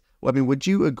is. Well, I mean, would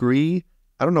you agree?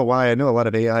 I don't know why. I know a lot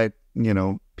of AI,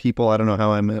 people. I don't know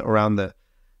how I'm around the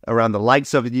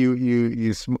likes of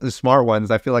you smart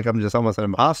ones. I feel like I'm just almost an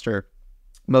imposter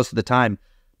most of the time.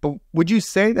 But would you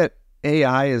say that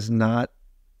AI is not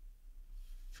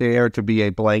fair to be a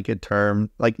blanket term?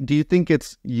 Like, do you think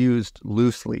it's used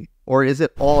loosely, or is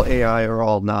it all AI or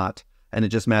all not, and it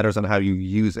just matters on how you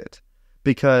use it?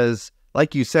 Because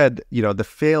like you said, the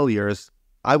failures,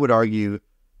 I would argue,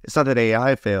 it's not that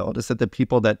AI failed, it's that the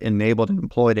people that enabled and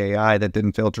employed AI that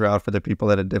didn't filter out for the people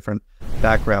that had different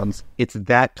backgrounds, it's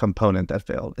that component that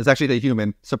failed. It's actually the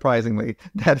human, surprisingly,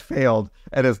 that failed,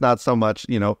 and it's not so much,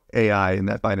 AI in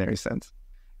that binary sense.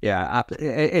 Yeah,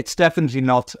 it's definitely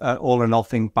not all or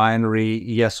nothing binary,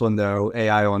 yes or no,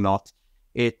 AI or not.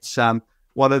 It's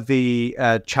one of the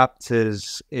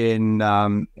chapters in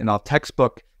our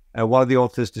textbook. One of the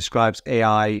authors describes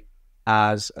AI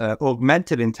as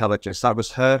augmented intelligence. That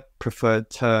was her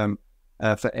preferred term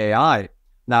for AI.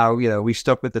 Now, we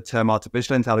stuck with the term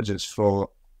artificial intelligence for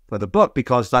the book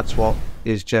because that's what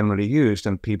is generally used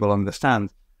and people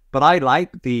understand. But I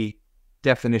like the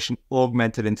definition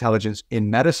augmented intelligence in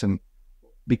medicine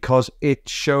because it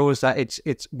shows that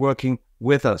it's working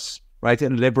with us, right?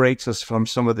 It liberates us from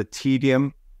some of the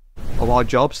tedium of our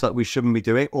jobs that we shouldn't be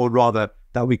doing, or rather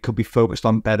that we could be focused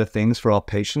on better things for our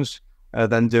patients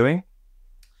than doing.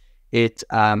 It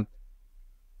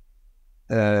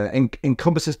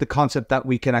encompasses the concept that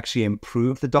we can actually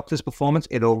improve the doctor's performance.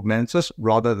 It augments us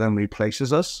rather than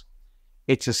replaces us.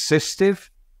 It's assistive.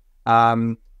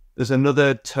 There's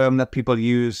another term that people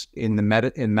use in the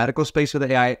medical space with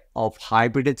AI of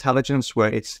hybrid intelligence,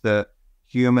 where it's the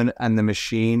human and the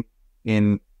machine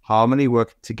in harmony,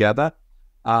 working together.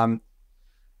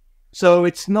 So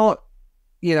it's not,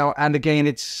 and again,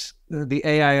 it's the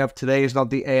AI of today is not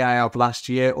the AI of last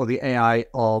year or the AI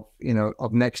of,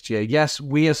 of next year. Yes,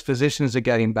 we as physicians are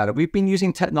getting better. We've been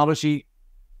using technology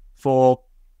for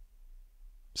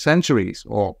centuries,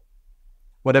 or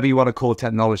whatever you want to call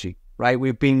technology, right?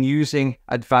 We've been using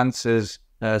advances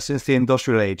since the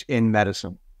industrial age in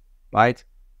medicine, right?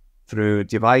 Through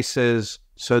devices,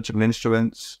 surgical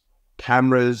instruments,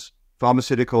 cameras,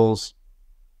 pharmaceuticals,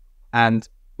 and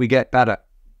we get better.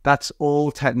 That's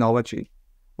all technology.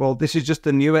 Well, this is just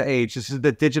the newer age. This is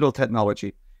the digital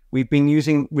technology. We've been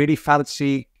using really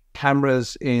fancy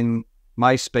cameras in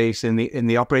my space, in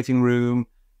the operating room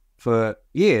for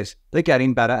years. They're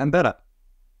getting better and better.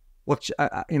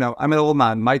 I'm an old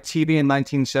man. My TV in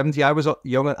 1970, I was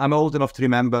young. I'm old enough to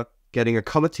remember getting a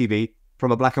color TV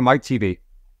from a black and white TV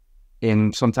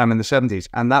in sometime in the 70s,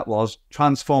 and that was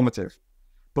transformative.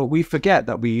 But we forget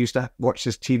that we used to watch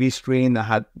this TV screen that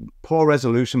had poor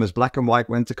resolution, as black and white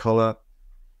went to color.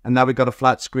 And now we've got a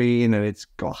flat screen and it's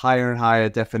got higher and higher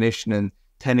definition and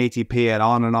 1080p and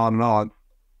on and on and on,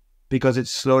 because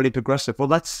it's slowly progressive. Well,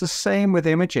 that's the same with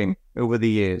imaging over the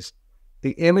years.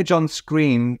 The image on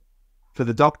screen for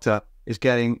the doctor is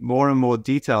getting more and more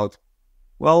detailed.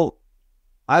 Well,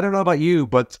 I don't know about you,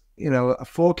 but a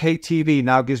 4K TV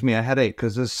now gives me a headache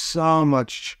because there's so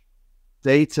much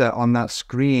data on that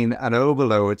screen and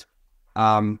overload.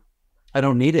 I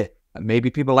don't need it. Maybe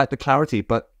people like the clarity,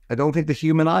 but I don't think the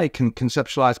human eye can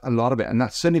conceptualize a lot of it. And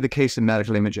that's certainly the case in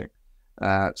medical imaging.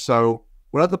 So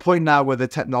we're at the point now where the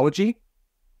technology,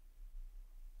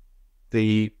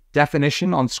 the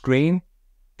definition on screen,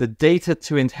 the data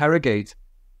to interrogate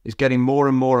is getting more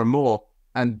and more and more,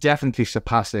 and definitely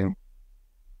surpassing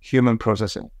human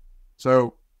processing.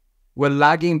 So we're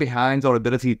lagging behind our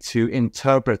ability to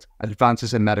interpret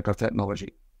advances in medical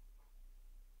technology.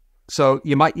 So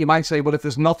you might say, well, if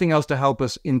there's nothing else to help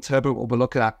us interpret what we're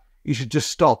looking at, you should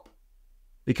just stop,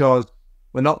 because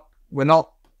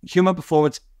human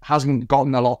performance hasn't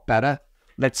gotten a lot better.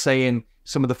 Let's say in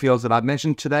some of the fields that I've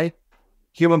mentioned today,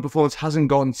 human performance hasn't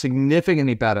gotten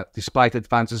significantly better despite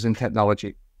advances in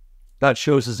technology. That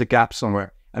shows us a gap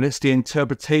somewhere. And it's the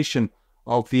interpretation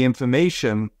of the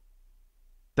information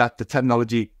that the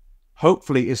technology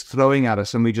hopefully is throwing at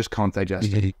us and we just can't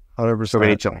digest it.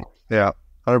 100%. Yeah,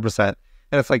 100%.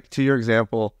 And it's like, to your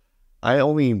example, I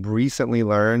only recently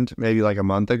learned, maybe like a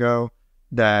month ago,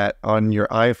 that on your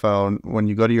iPhone, when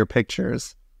you go to your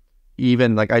pictures,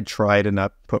 even like I try to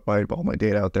not put all my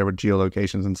data out there with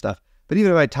geolocations and stuff, but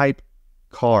even if I type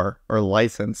car or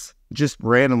license just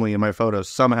randomly in my photos.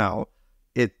 Somehow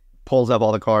it pulls up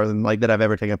all the cars and like that I've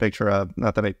ever taken a picture of.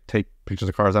 Not that I take pictures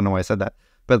of cars. I don't know why I said that,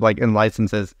 but like in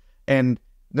licenses, and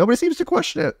nobody seems to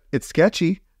question it. It's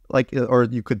sketchy, like, or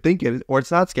you could think it, or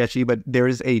it's not sketchy, but there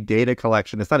is a data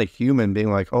collection. It's not a human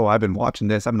being like, oh, I've been watching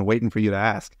this. I've been waiting for you to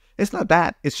ask. It's not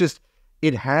that. It's just,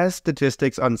 it has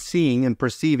statistics on seeing and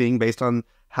perceiving based on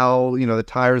how, you know, the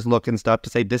tires look and stuff to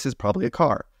say this is probably a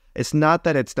car. It's not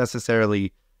that it's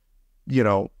necessarily, you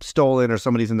know, stolen or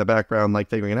somebody's in the background like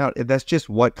figuring it out. That's just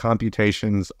what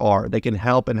computations are. They can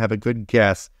help and have a good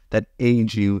guess that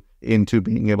aids you into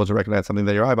being able to recognize something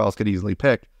that your eyeballs could easily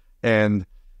pick. And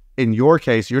in your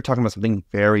case, you're talking about something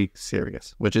very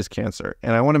serious, which is cancer.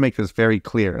 And I want to make this very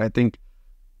clear. And I think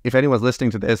if anyone's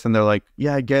listening to this and they're like,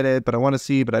 yeah, I get it, but I want to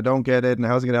see, but I don't get it, and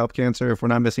how's it going to help cancer if we're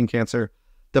not missing cancer?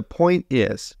 The point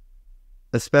is,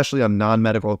 especially on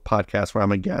non-medical podcasts where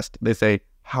I'm a guest, they say,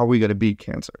 how are we going to beat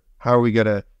cancer? How are we going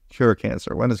to cure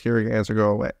cancer? When does curing cancer go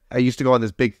away? I used to go on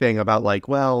this big thing about like,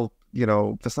 well, you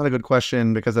know, that's not a good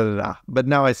question because of but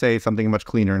now I say something much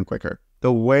cleaner and quicker.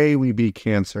 The way we beat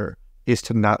cancer is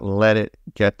to not let it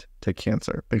get to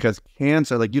cancer, because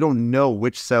cancer, like, you don't know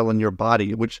which cell in your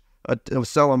body, which a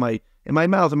cell in my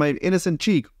mouth, in my innocent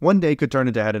cheek, one day could turn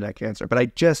into head and neck cancer, but I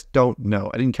just don't know.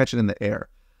 I didn't catch it in the air.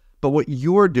 But what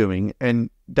you're doing, and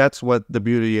that's what the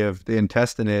beauty of the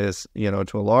intestine is, you know,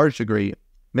 to a large degree,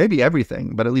 maybe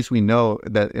everything, but at least we know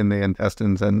that in the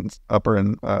intestines and upper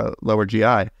and lower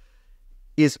GI,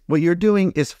 is what you're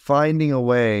doing is finding a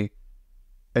way,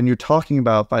 and you're talking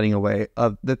about finding a way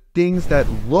of the things that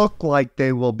look like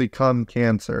they will become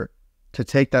cancer to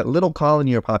take that little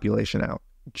colony or population out,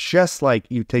 just like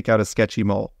you take out a sketchy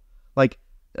mole. Like,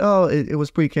 oh, it was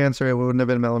pre-cancer, it wouldn't have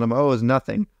been melanoma, oh, it was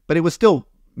nothing, but it was still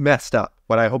messed up.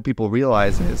 What I hope people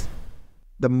realize is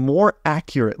the more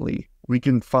accurately we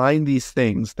can find these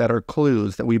things that are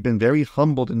clues that we've been very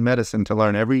humbled in medicine to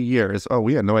learn every year is, oh,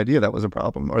 we had no idea that was a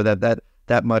problem, or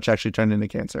that much actually turned into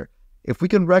cancer. If we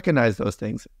can recognize those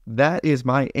things, that is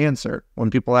my answer. When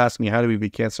people ask me, how do we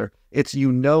beat cancer? It's,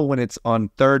 you know, when it's on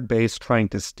third base trying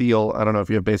to steal, I don't know if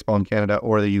you have baseball in Canada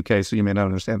or the UK, so you may not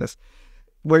understand this,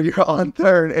 where you're on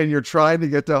third and you're trying to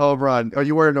get to home run, or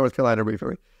you were in North Carolina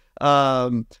briefly.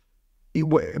 But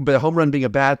a home run being a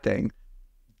bad thing,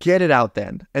 get it out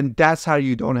then. And that's how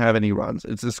you don't have any runs.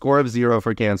 It's a score of 0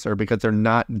 for cancer because they're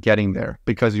not getting there,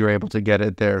 because you're able to get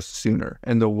it there sooner.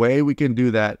 And the way we can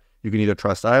do that, you can either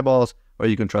trust eyeballs or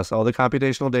you can trust all the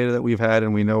computational data that we've had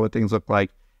and we know what things look like.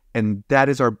 And that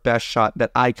is our best shot that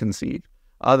I conceive,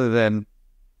 other than,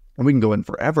 and we can go in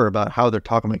forever about how they're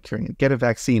talking about curing it. Get a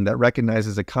vaccine that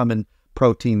recognizes a common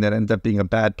protein that ends up being a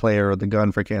bad player or the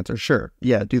gun for cancer. Sure,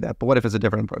 yeah, do that. But what if it's a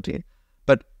different protein?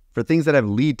 But for things that have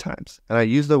lead times, and I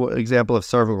use the example of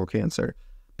cervical cancer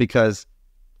because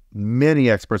many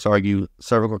experts argue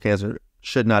cervical cancer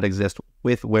should not exist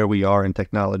with where we are in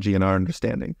technology and our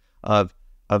understanding of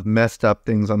messed up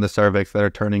things on the cervix that are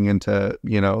turning into,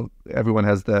 you know, everyone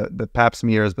has the pap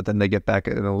smears, but then they get back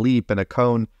in a leap and a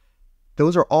cone.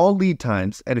 Those are all lead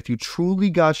times. And if you truly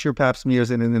got your pap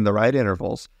smears in the right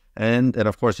intervals, and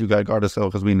of course you got Gardasil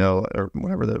because we know, or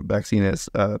whatever the vaccine is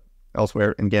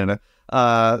elsewhere in Canada,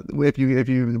 if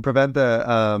you prevent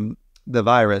the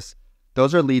virus,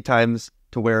 those are lead times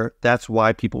to where that's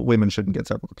why women shouldn't get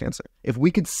cervical cancer. If we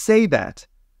could say that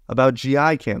about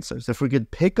GI cancers, if we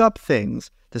could pick up things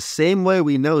the same way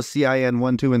we know CIN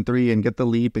 1, 2, and 3 and get the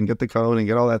leap and get the cone and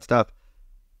get all that stuff,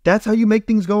 that's how you make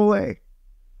things go away,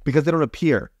 because they don't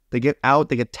appear. They get out,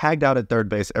 they get tagged out at third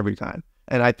base every time.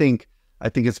 And I think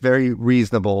it's very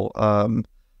reasonable,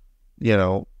 you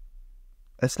know,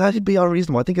 it's not to be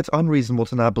unreasonable. I think it's unreasonable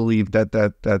to not believe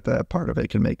that part of it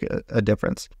can make a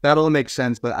difference. That all makes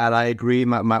sense, but I agree.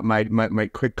 My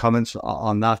quick comments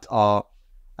on that are,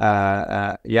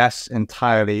 yes,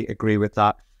 entirely agree with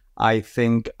that. I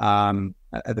think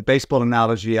the baseball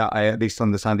analogy, I at least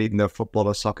understand, even though football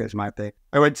or soccer is my thing.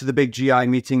 I went to the big GI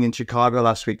meeting in Chicago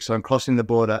last week, so I'm crossing the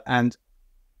border, and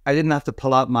I didn't have to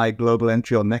pull out my global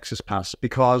entry or Nexus pass,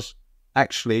 because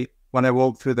actually, when I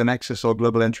walked through the Nexus or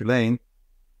global entry lane,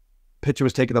 picture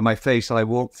was taken of my face, and I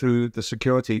walked through the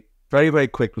security very, very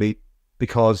quickly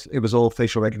because it was all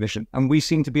facial recognition. And we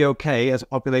seem to be okay as a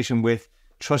population with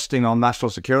trusting on national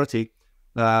security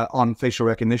on facial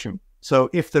recognition.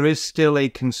 So if there is still a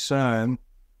concern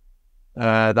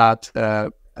that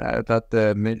an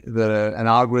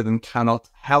algorithm cannot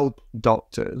help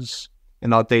doctors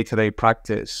in our day-to-day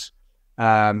practice,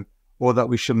 or that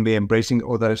we shouldn't be embracing,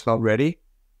 or that it's not ready,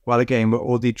 well, again, we're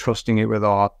already trusting it with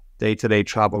our day-to-day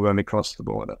travel when we cross the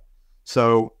border.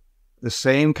 So the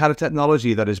same kind of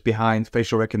technology that is behind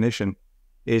facial recognition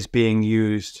is being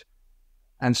used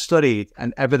and studied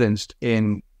and evidenced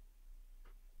in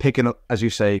picking up, as you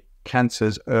say,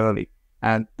 cancers early.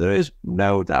 And there is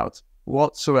no doubt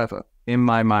whatsoever in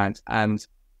my mind, and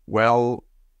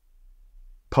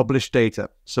well-published data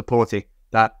supporting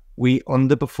that we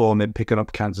underperform in picking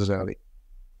up cancers early.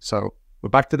 So we're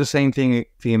back to the same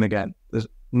theme again. There's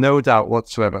no doubt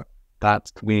whatsoever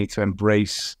that we need to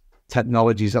embrace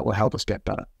technologies that will help us get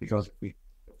better. Because if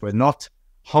we're not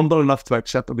humble enough to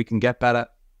accept that we can get better,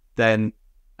 then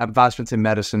advancement in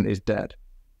medicine is dead.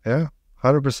 Yeah,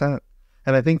 100%.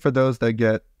 And I think for those that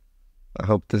get, I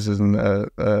hope this isn't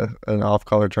an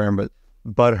off-color term, but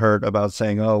butthurt about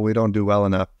saying, oh, we don't do well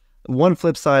enough. One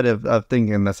flip side of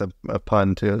thinking, that's a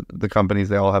pun to the companies,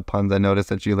 they all have puns. I noticed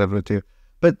that you live with too.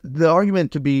 But the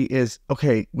argument to be is,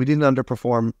 okay, we didn't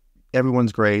underperform.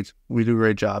 Everyone's great. We do a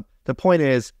great job. The point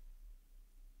is,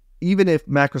 even if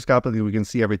macroscopically we can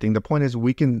see everything, the point is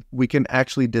we can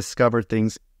actually discover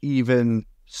things even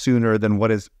sooner than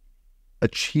what is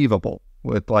achievable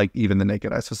with like even the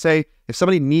naked eye. So say if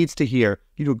somebody needs to hear,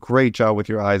 you do a great job with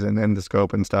your eyes and the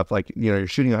scope and stuff, like, you know, you're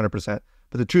shooting 100%.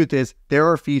 But the truth is there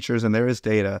are features and there is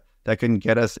data that can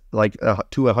get us like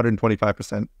to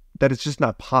 125%. That it's just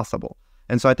not possible.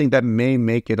 And so I think that may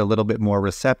make it a little bit more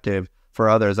receptive for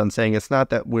others on saying it's not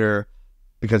that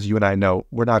because you and I know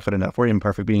we're not good enough. We're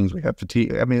imperfect beings. We have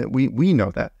fatigue. I mean, we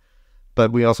know that,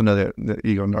 but we also know that the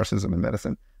ego and narcissism in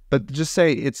medicine. But just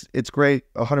say it's great,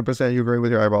 100% you agree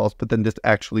with your eyeballs, but then just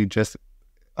actually just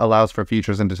allows for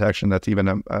features and detection that's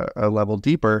even a level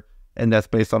deeper, and that's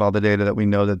based on all the data that we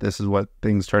know that this is what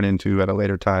things turn into at a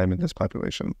later time in this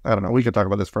population. I don't know. We could talk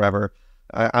about this forever.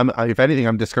 If anything,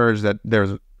 I'm discouraged that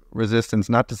there's resistance,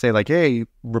 not to say like, hey,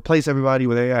 replace everybody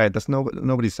with AI. That's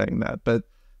nobody's saying that, but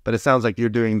it sounds like you're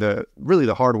doing the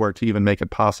hard work to even make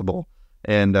it possible.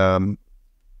 And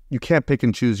you can't pick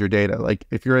and choose your data. Like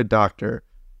if you're a doctor,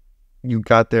 you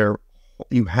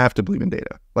have to believe in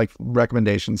data, like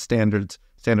recommendations, standards,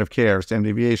 standard of care, standard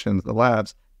deviations, the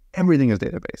labs, everything is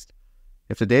data-based.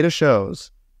 If the data shows,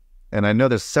 and I know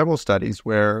there's several studies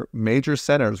where major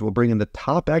centers will bring in the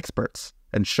top experts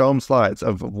and show them slides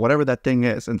of whatever that thing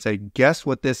is and say, guess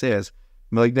what this is?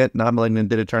 Malignant, non-malignant,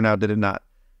 did it turn out, did it not?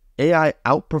 AI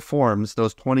outperforms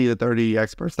those 20 to 30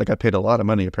 experts. Like I paid a lot of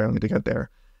money apparently to get there.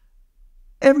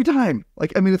 Every time.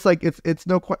 Like, I mean, it's like, it's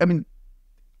no, I mean,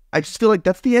 I just feel like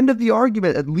that's the end of the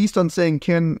argument, at least on saying,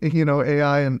 can, you know,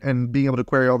 AI and being able to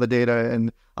query all the data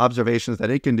and observations that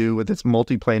it can do with its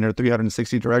multiplanar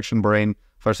 360 direction brain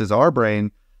versus our brain,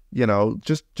 you know,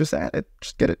 just add it,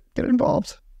 just get it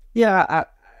involved. Yeah.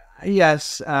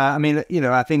 Yes. I mean, you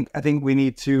know, I think we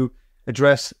need to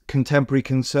address contemporary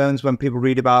concerns when people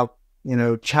read about, you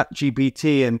know,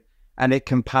 ChatGPT and it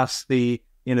can pass the,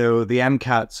 you know, the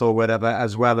MCATs or whatever,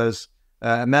 as well as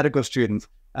a medical student,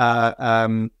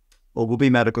 or will be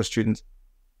medical students.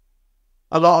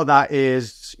 A lot of that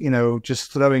is, you know,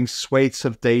 just throwing swathes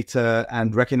of data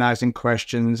and recognizing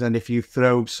questions. And if you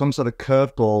throw some sort of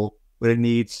curveball where it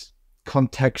needs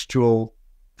contextual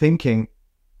thinking,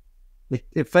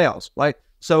 it fails, right?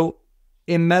 So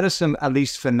in medicine, at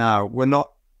least for now, we're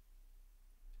not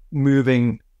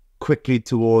moving quickly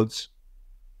towards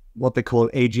what they call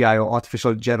AGI, or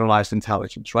artificial generalized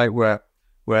intelligence, right?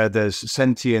 Where there's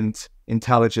sentient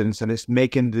intelligence and it's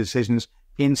making the decisions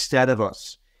instead of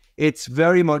us. It's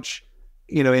very much,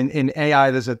 you know, in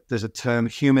AI, there's a term,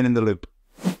 human in the loop.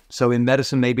 So in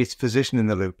medicine, maybe it's physician in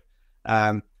the loop,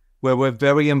 where we're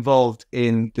very involved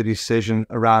in the decision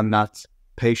around that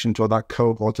patient or that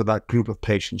cohort or that group of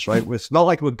patients, right? It's not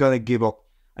like we're going to give up.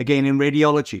 Again, in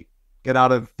radiology, get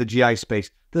out of the GI space.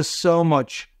 There's so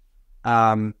much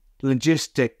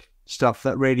logistic stuff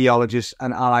that radiologists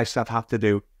and allied staff have to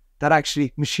do that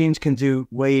actually machines can do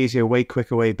way easier, way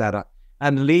quicker, way better,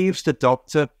 and leaves the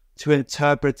doctor to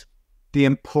interpret the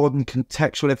important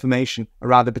contextual information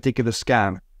around a particular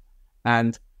scan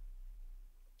and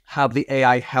have the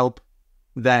AI help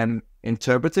them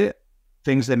interpret it,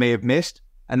 things they may have missed,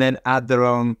 and then add their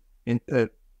own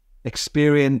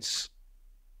experience,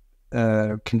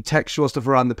 contextual stuff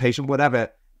around the patient,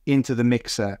 whatever, into the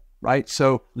mixer, right?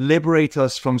 So liberate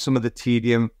us from some of the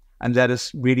tedium and let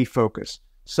us really focus.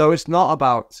 So it's not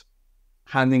about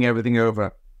handing everything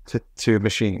over to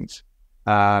machines.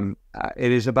 It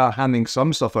is about handing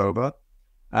some stuff over,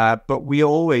 but we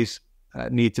always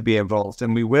need to be involved,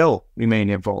 and we will remain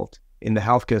involved in the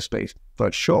healthcare space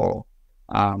for sure.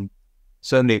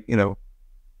 Certainly, you know,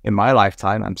 in my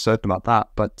lifetime, I'm certain about that,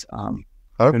 but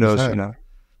who knows, you know,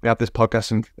 we have this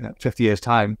podcast in 50 years'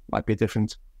 time, might be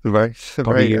different. Right,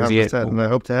 Probably and I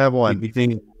hope to have one.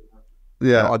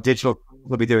 Yeah. Our digital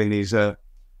will be doing these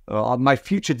My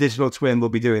future digital twin will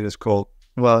be doing this call.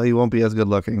 Well, he won't be as good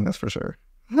looking, that's for sure.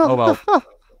 Oh, well.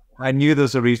 I knew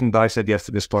there's a reason that I said yes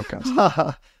to this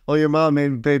podcast. Well, your mom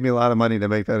paid me a lot of money to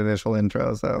make that initial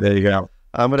intro, so There you go.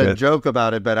 I'm going to joke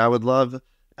about it, but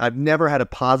I've never had a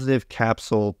positive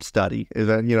capsule study. Is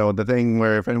that, the thing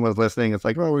where if anyone's listening, it's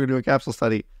like, oh, we're going to do a capsule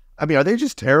study. I mean, are they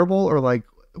just terrible? Or like,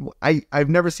 I've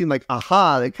never seen like,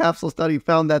 aha, the capsule study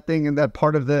found that thing in that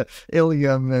part of the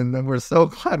ileum, and we're so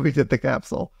glad we did the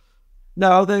capsule.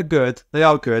 No, they're good. They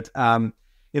are good.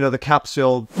 The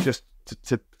capsule, just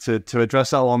to address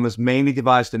that one, was mainly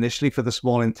devised initially for the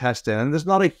small intestine. And there's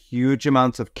not a huge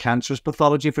amount of cancerous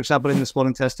pathology, for example, in the small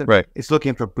intestine. Right. It's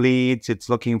looking for bleeds. It's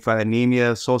looking for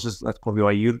anemia sources. That's probably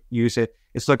why you use it.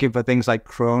 It's looking for things like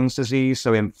Crohn's disease,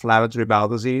 so inflammatory bowel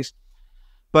disease.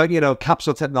 But,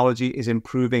 capsule technology is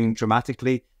improving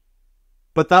dramatically.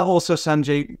 But that also,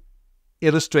 Sanjay,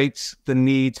 illustrates the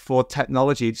need for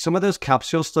technology. Some of those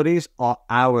capsule studies are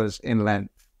hours in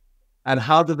length. And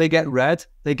how do they get read?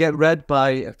 They get read by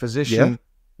a physician,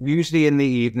 usually in the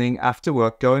evening after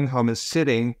work, going home and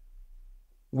sitting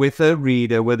with a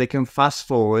reader where they can fast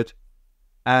forward.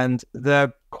 And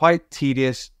they're quite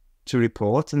tedious to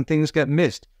report and things get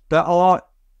missed. There are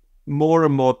more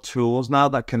and more tools now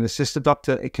that can assist the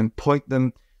doctor. It can point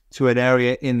them to an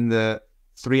area in the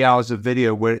 3 hours of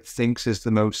video where it thinks is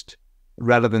the most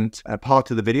relevant part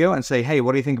of the video and say, hey,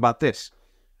 what do you think about this?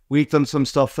 We've done some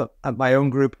stuff at my own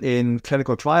group in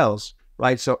clinical trials,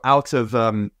 right? So out of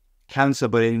cancer,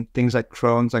 but in things like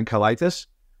Crohn's and colitis,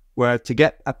 where to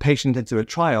get a patient into a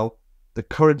trial, the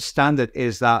current standard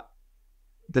is that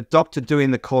the doctor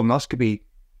doing the colonoscopy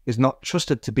is not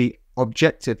trusted to be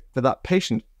objective for that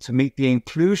patient to meet the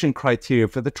inclusion criteria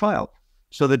for the trial.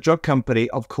 So the drug company,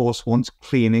 of course, wants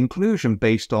clean inclusion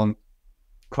based on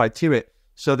criteria.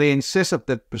 So they insist that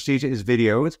the procedure is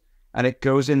videoed and it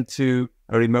goes into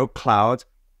a remote cloud.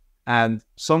 And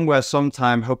somewhere,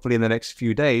 sometime, hopefully in the next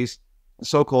few days, a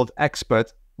so-called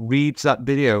expert reads that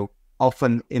video,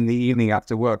 often in the evening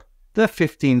after work. They're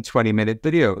 15, 20-minute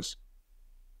videos.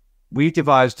 We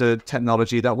devised a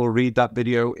technology that will read that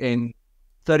video in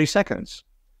 30 seconds.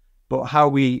 But how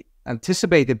we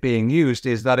anticipate it being used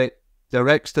is that it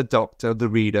directs the doctor, the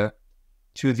reader,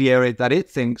 to the area that it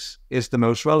thinks is the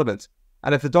most relevant.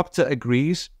 And if the doctor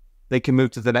agrees, they can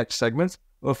move to the next segment.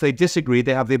 Or if they disagree,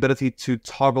 they have the ability to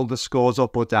toggle the scores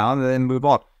up or down and then move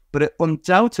on. But it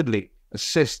undoubtedly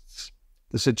assists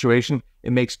the situation.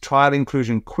 It makes trial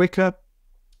inclusion quicker,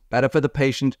 better for the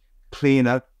patient,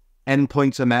 cleaner,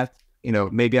 endpoints are met.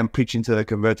 Maybe I'm preaching to the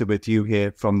converted with you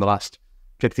here from the last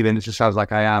 50 minutes. It sounds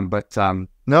like I am, but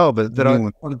no, but there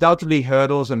are undoubtedly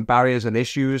hurdles and barriers and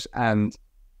issues and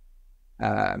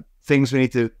things we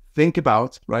need to think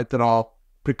about, right, that are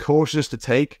precautions to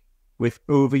take with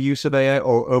overuse of AI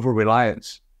or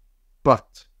over-reliance.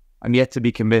 But I'm yet to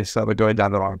be convinced that we're going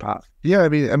down the wrong path. Yeah, I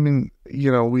mean,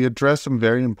 we address some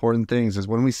very important things. Is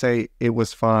when we say it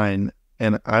was fine,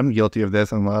 and I'm guilty of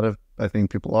this, and a lot of, I think,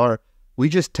 people are, we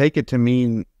just take it to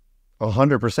mean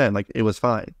 100%, like it was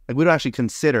fine. Like we don't actually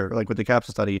consider, like with the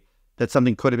capsule study, that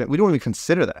something could have been, we don't even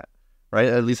consider that, right?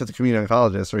 At least as a community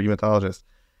oncologist or hematologist.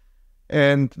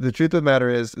 And the truth of the matter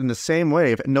is, in the same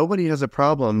way, if nobody has a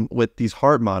problem with these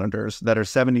heart monitors that are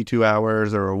 72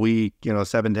 hours or a week,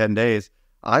 7-10 days,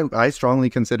 I strongly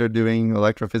consider doing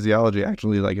electrophysiology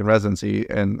actually, like in residency.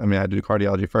 And I mean, I do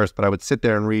cardiology first, but I would sit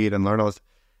there and read and learn all this.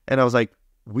 And I was like,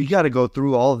 we got to go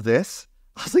through all of this.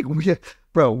 I was like,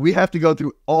 we have to go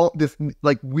through all this,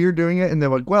 like we're doing it. And they're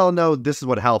like, well, no, this is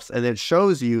what helps. And it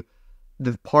shows you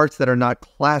the parts that are not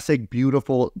classic,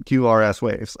 beautiful QRS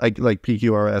waves, like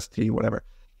PQRST, whatever.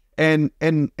 And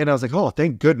I was like, oh,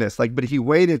 thank goodness. Like, but he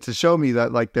waited to show me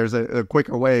that like there's a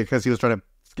quicker way because he was trying to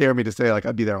scare me to say like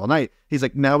I'd be there all night. He's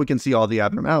like, now we can see all the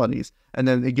abnormalities. And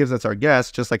then it gives us our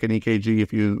guess, just like an EKG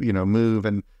if you move.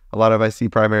 And a lot of I see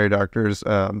primary doctors,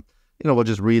 we'll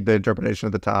just read the interpretation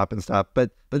at the top and stuff.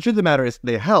 But the truth of the matter is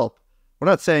they help. We're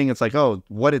not saying it's like, oh,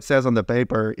 what it says on the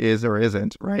paper is or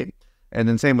isn't, right? And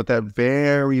then same with that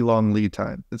very long lead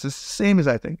time. It's the same as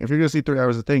I think. If you're going to see 3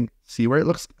 hours of thing, see where it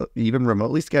looks even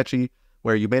remotely sketchy,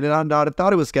 where you made it on dot and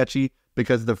thought it was sketchy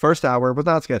because the first hour was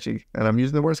not sketchy. And I'm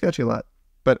using the word sketchy a lot.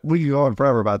 But we can go on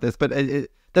forever about this. But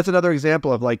that's another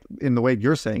example of like, in the way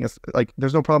you're saying, it's like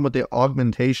there's no problem with the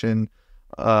augmentation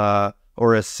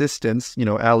or assistance,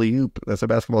 alley-oop, that's a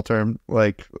basketball term,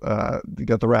 like you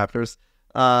got the Raptors,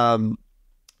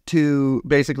 to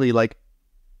basically like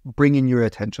bring in your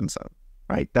attention zone,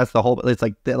 right? That's the whole, it's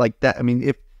like that. I mean,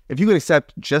 if you could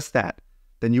accept just that,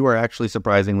 then you are actually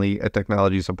surprisingly a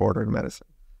technology supporter in medicine.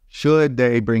 Should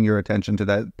they bring your attention to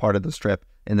that part of the strip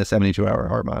in the 72-hour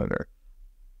heart monitor?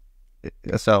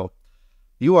 So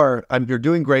you're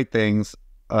doing great things.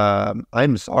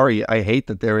 I'm sorry. I hate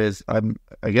that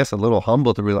I guess, a little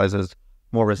humble to realize there's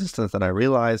more resistance than I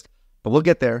realized, but we'll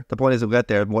get there. The point is we'll get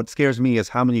there. What scares me is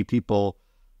how many people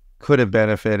could have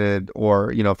benefited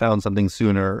or, found something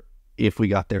sooner if we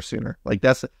got there sooner. Like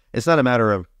it's not a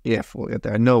matter of if we'll get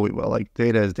there. I know we will. Like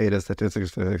data is data,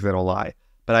 statistics, they don't lie.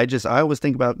 But I always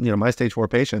think about, my stage 4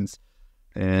 patients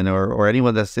and, or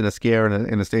anyone that's in a scare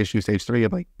in a stage 2, stage 3.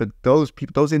 I'm like, but those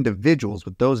people, those individuals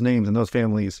with those names and those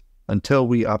families, until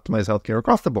we optimize healthcare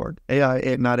across the board,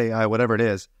 AI, not AI, whatever it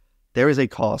is, there is a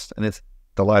cost, and it's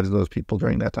the lives of those people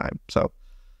during that time. So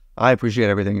I appreciate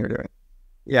everything you're doing.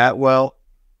 Yeah, well,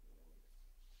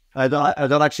 I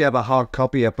don't actually have a hard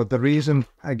copy yet, but the reason,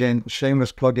 again,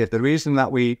 shameless plug it, the reason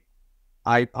that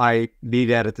I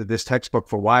lead edited this textbook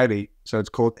for Wiley, so it's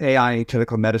called AI in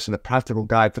Clinical Medicine, a Practical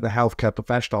Guide for the Healthcare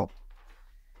Professional,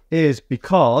 is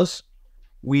because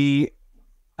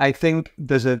I think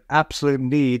there's an absolute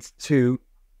need to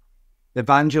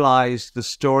evangelize the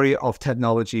story of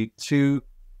technology to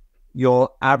your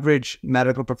average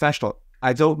medical professional.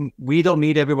 We don't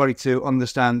need everybody to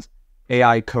understand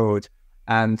AI code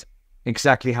and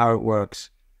exactly how it works.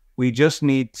 We just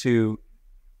need to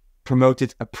promote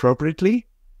it appropriately,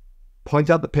 point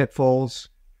out the pitfalls,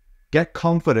 get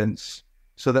confidence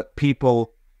so that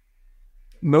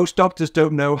most doctors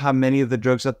don't know how many of the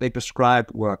drugs that they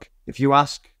prescribe work. If you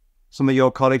ask some of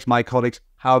your colleagues, my colleagues,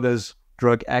 how does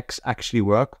drug X actually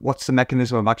work? What's the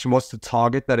mechanism of action? What's the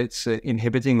target that it's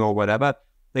inhibiting or whatever?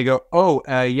 They go,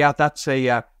 yeah, that's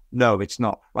no, it's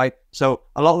not, right? So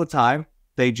a lot of the time,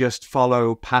 they just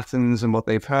follow patterns and what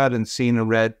they've heard and seen and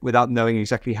read without knowing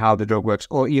exactly how the drug works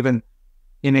or even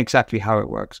in exactly how it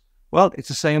works. Well, it's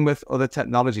the same with other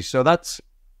technologies. So that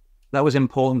was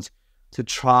important to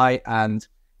try and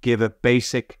give a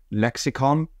basic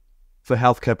lexicon for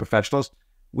healthcare professionals.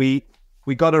 We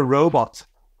got a robot.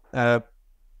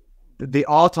 The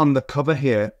art on the cover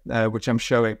here, which I'm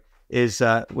showing,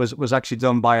 was actually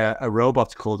done by a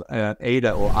robot called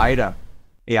Ada or Ida,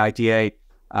 AIDA,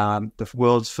 the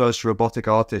world's first robotic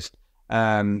artist.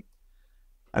 And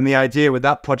the idea with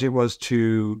that project was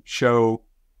to show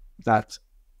that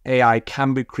AI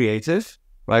can be creative,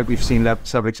 right? We've seen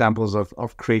several examples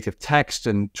of creative text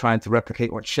and trying to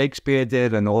replicate what Shakespeare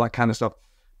did and all that kind of stuff,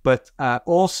 but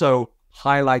also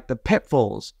highlight the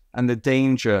pitfalls and the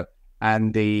danger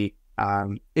and the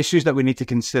issues that we need to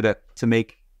consider to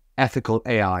make ethical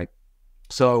AI.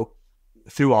 So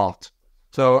through art.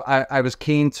 So I was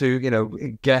keen to,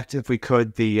 get, if we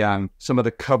could, the some of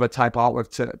the cover type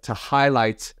artwork to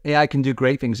highlight AI can do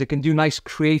great things. It can do nice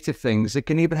creative things. It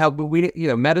can even help.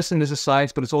 Medicine is a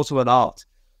science, but it's also an art.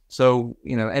 So,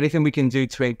 anything we can do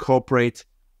to incorporate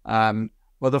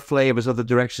other flavors, other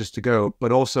directions to go,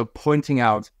 but also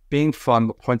being fun,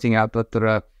 but pointing out that there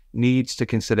are needs to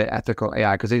consider ethical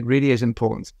AI, because it really is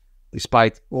important,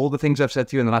 despite all the things I've said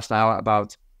to you in the last hour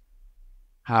about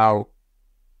how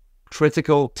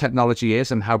critical technology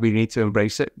is and how we need to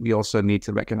embrace it. We also need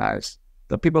to recognize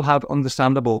that people have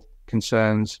understandable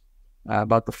concerns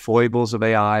about the foibles of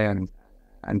AI and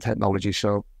technology.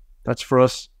 So that's for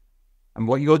us. And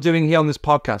what you're doing here on this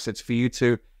podcast, it's for you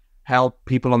to help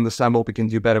people understand what we can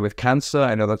do better with cancer.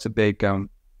 I know that's a big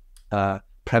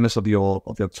premise of your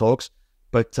talks,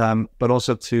 but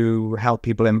also to help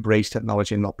people embrace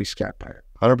technology and not be scared by it.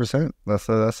 100%. That's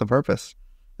the purpose.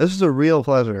 This is a real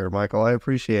pleasure, Michael. I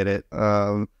appreciate it.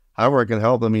 However it can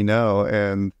help, let me know.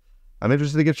 And I'm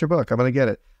interested to get your book. I'm going to get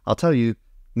it. I'll tell you,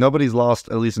 nobody's lost,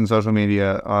 at least in social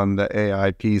media, on the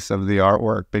AI piece of the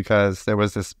artwork, because there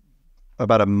was this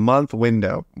about a month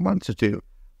to two,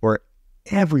 where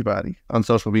everybody on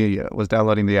social media was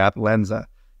downloading the app Lensa.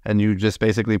 And you just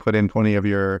basically put in 20 of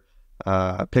your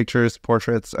pictures,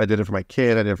 portraits. I did it for my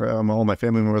kid. I did it for all my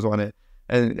family members on it.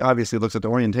 And it obviously looks at the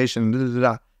orientation,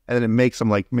 and then it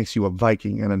makes you a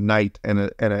Viking and a knight and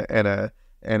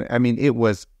I mean, it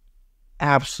was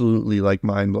absolutely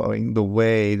mind blowing the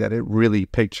way that it really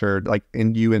pictured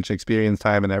in you and Shakespearean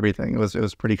time and everything. It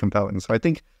was pretty compelling. So I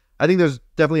think there's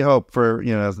definitely hope for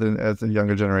as the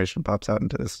younger generation pops out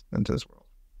into this world,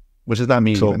 which is not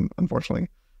me even, unfortunately.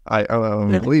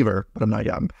 I'm a believer, but I'm not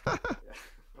young.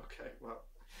 Okay, well,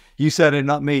 you said it,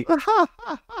 not me.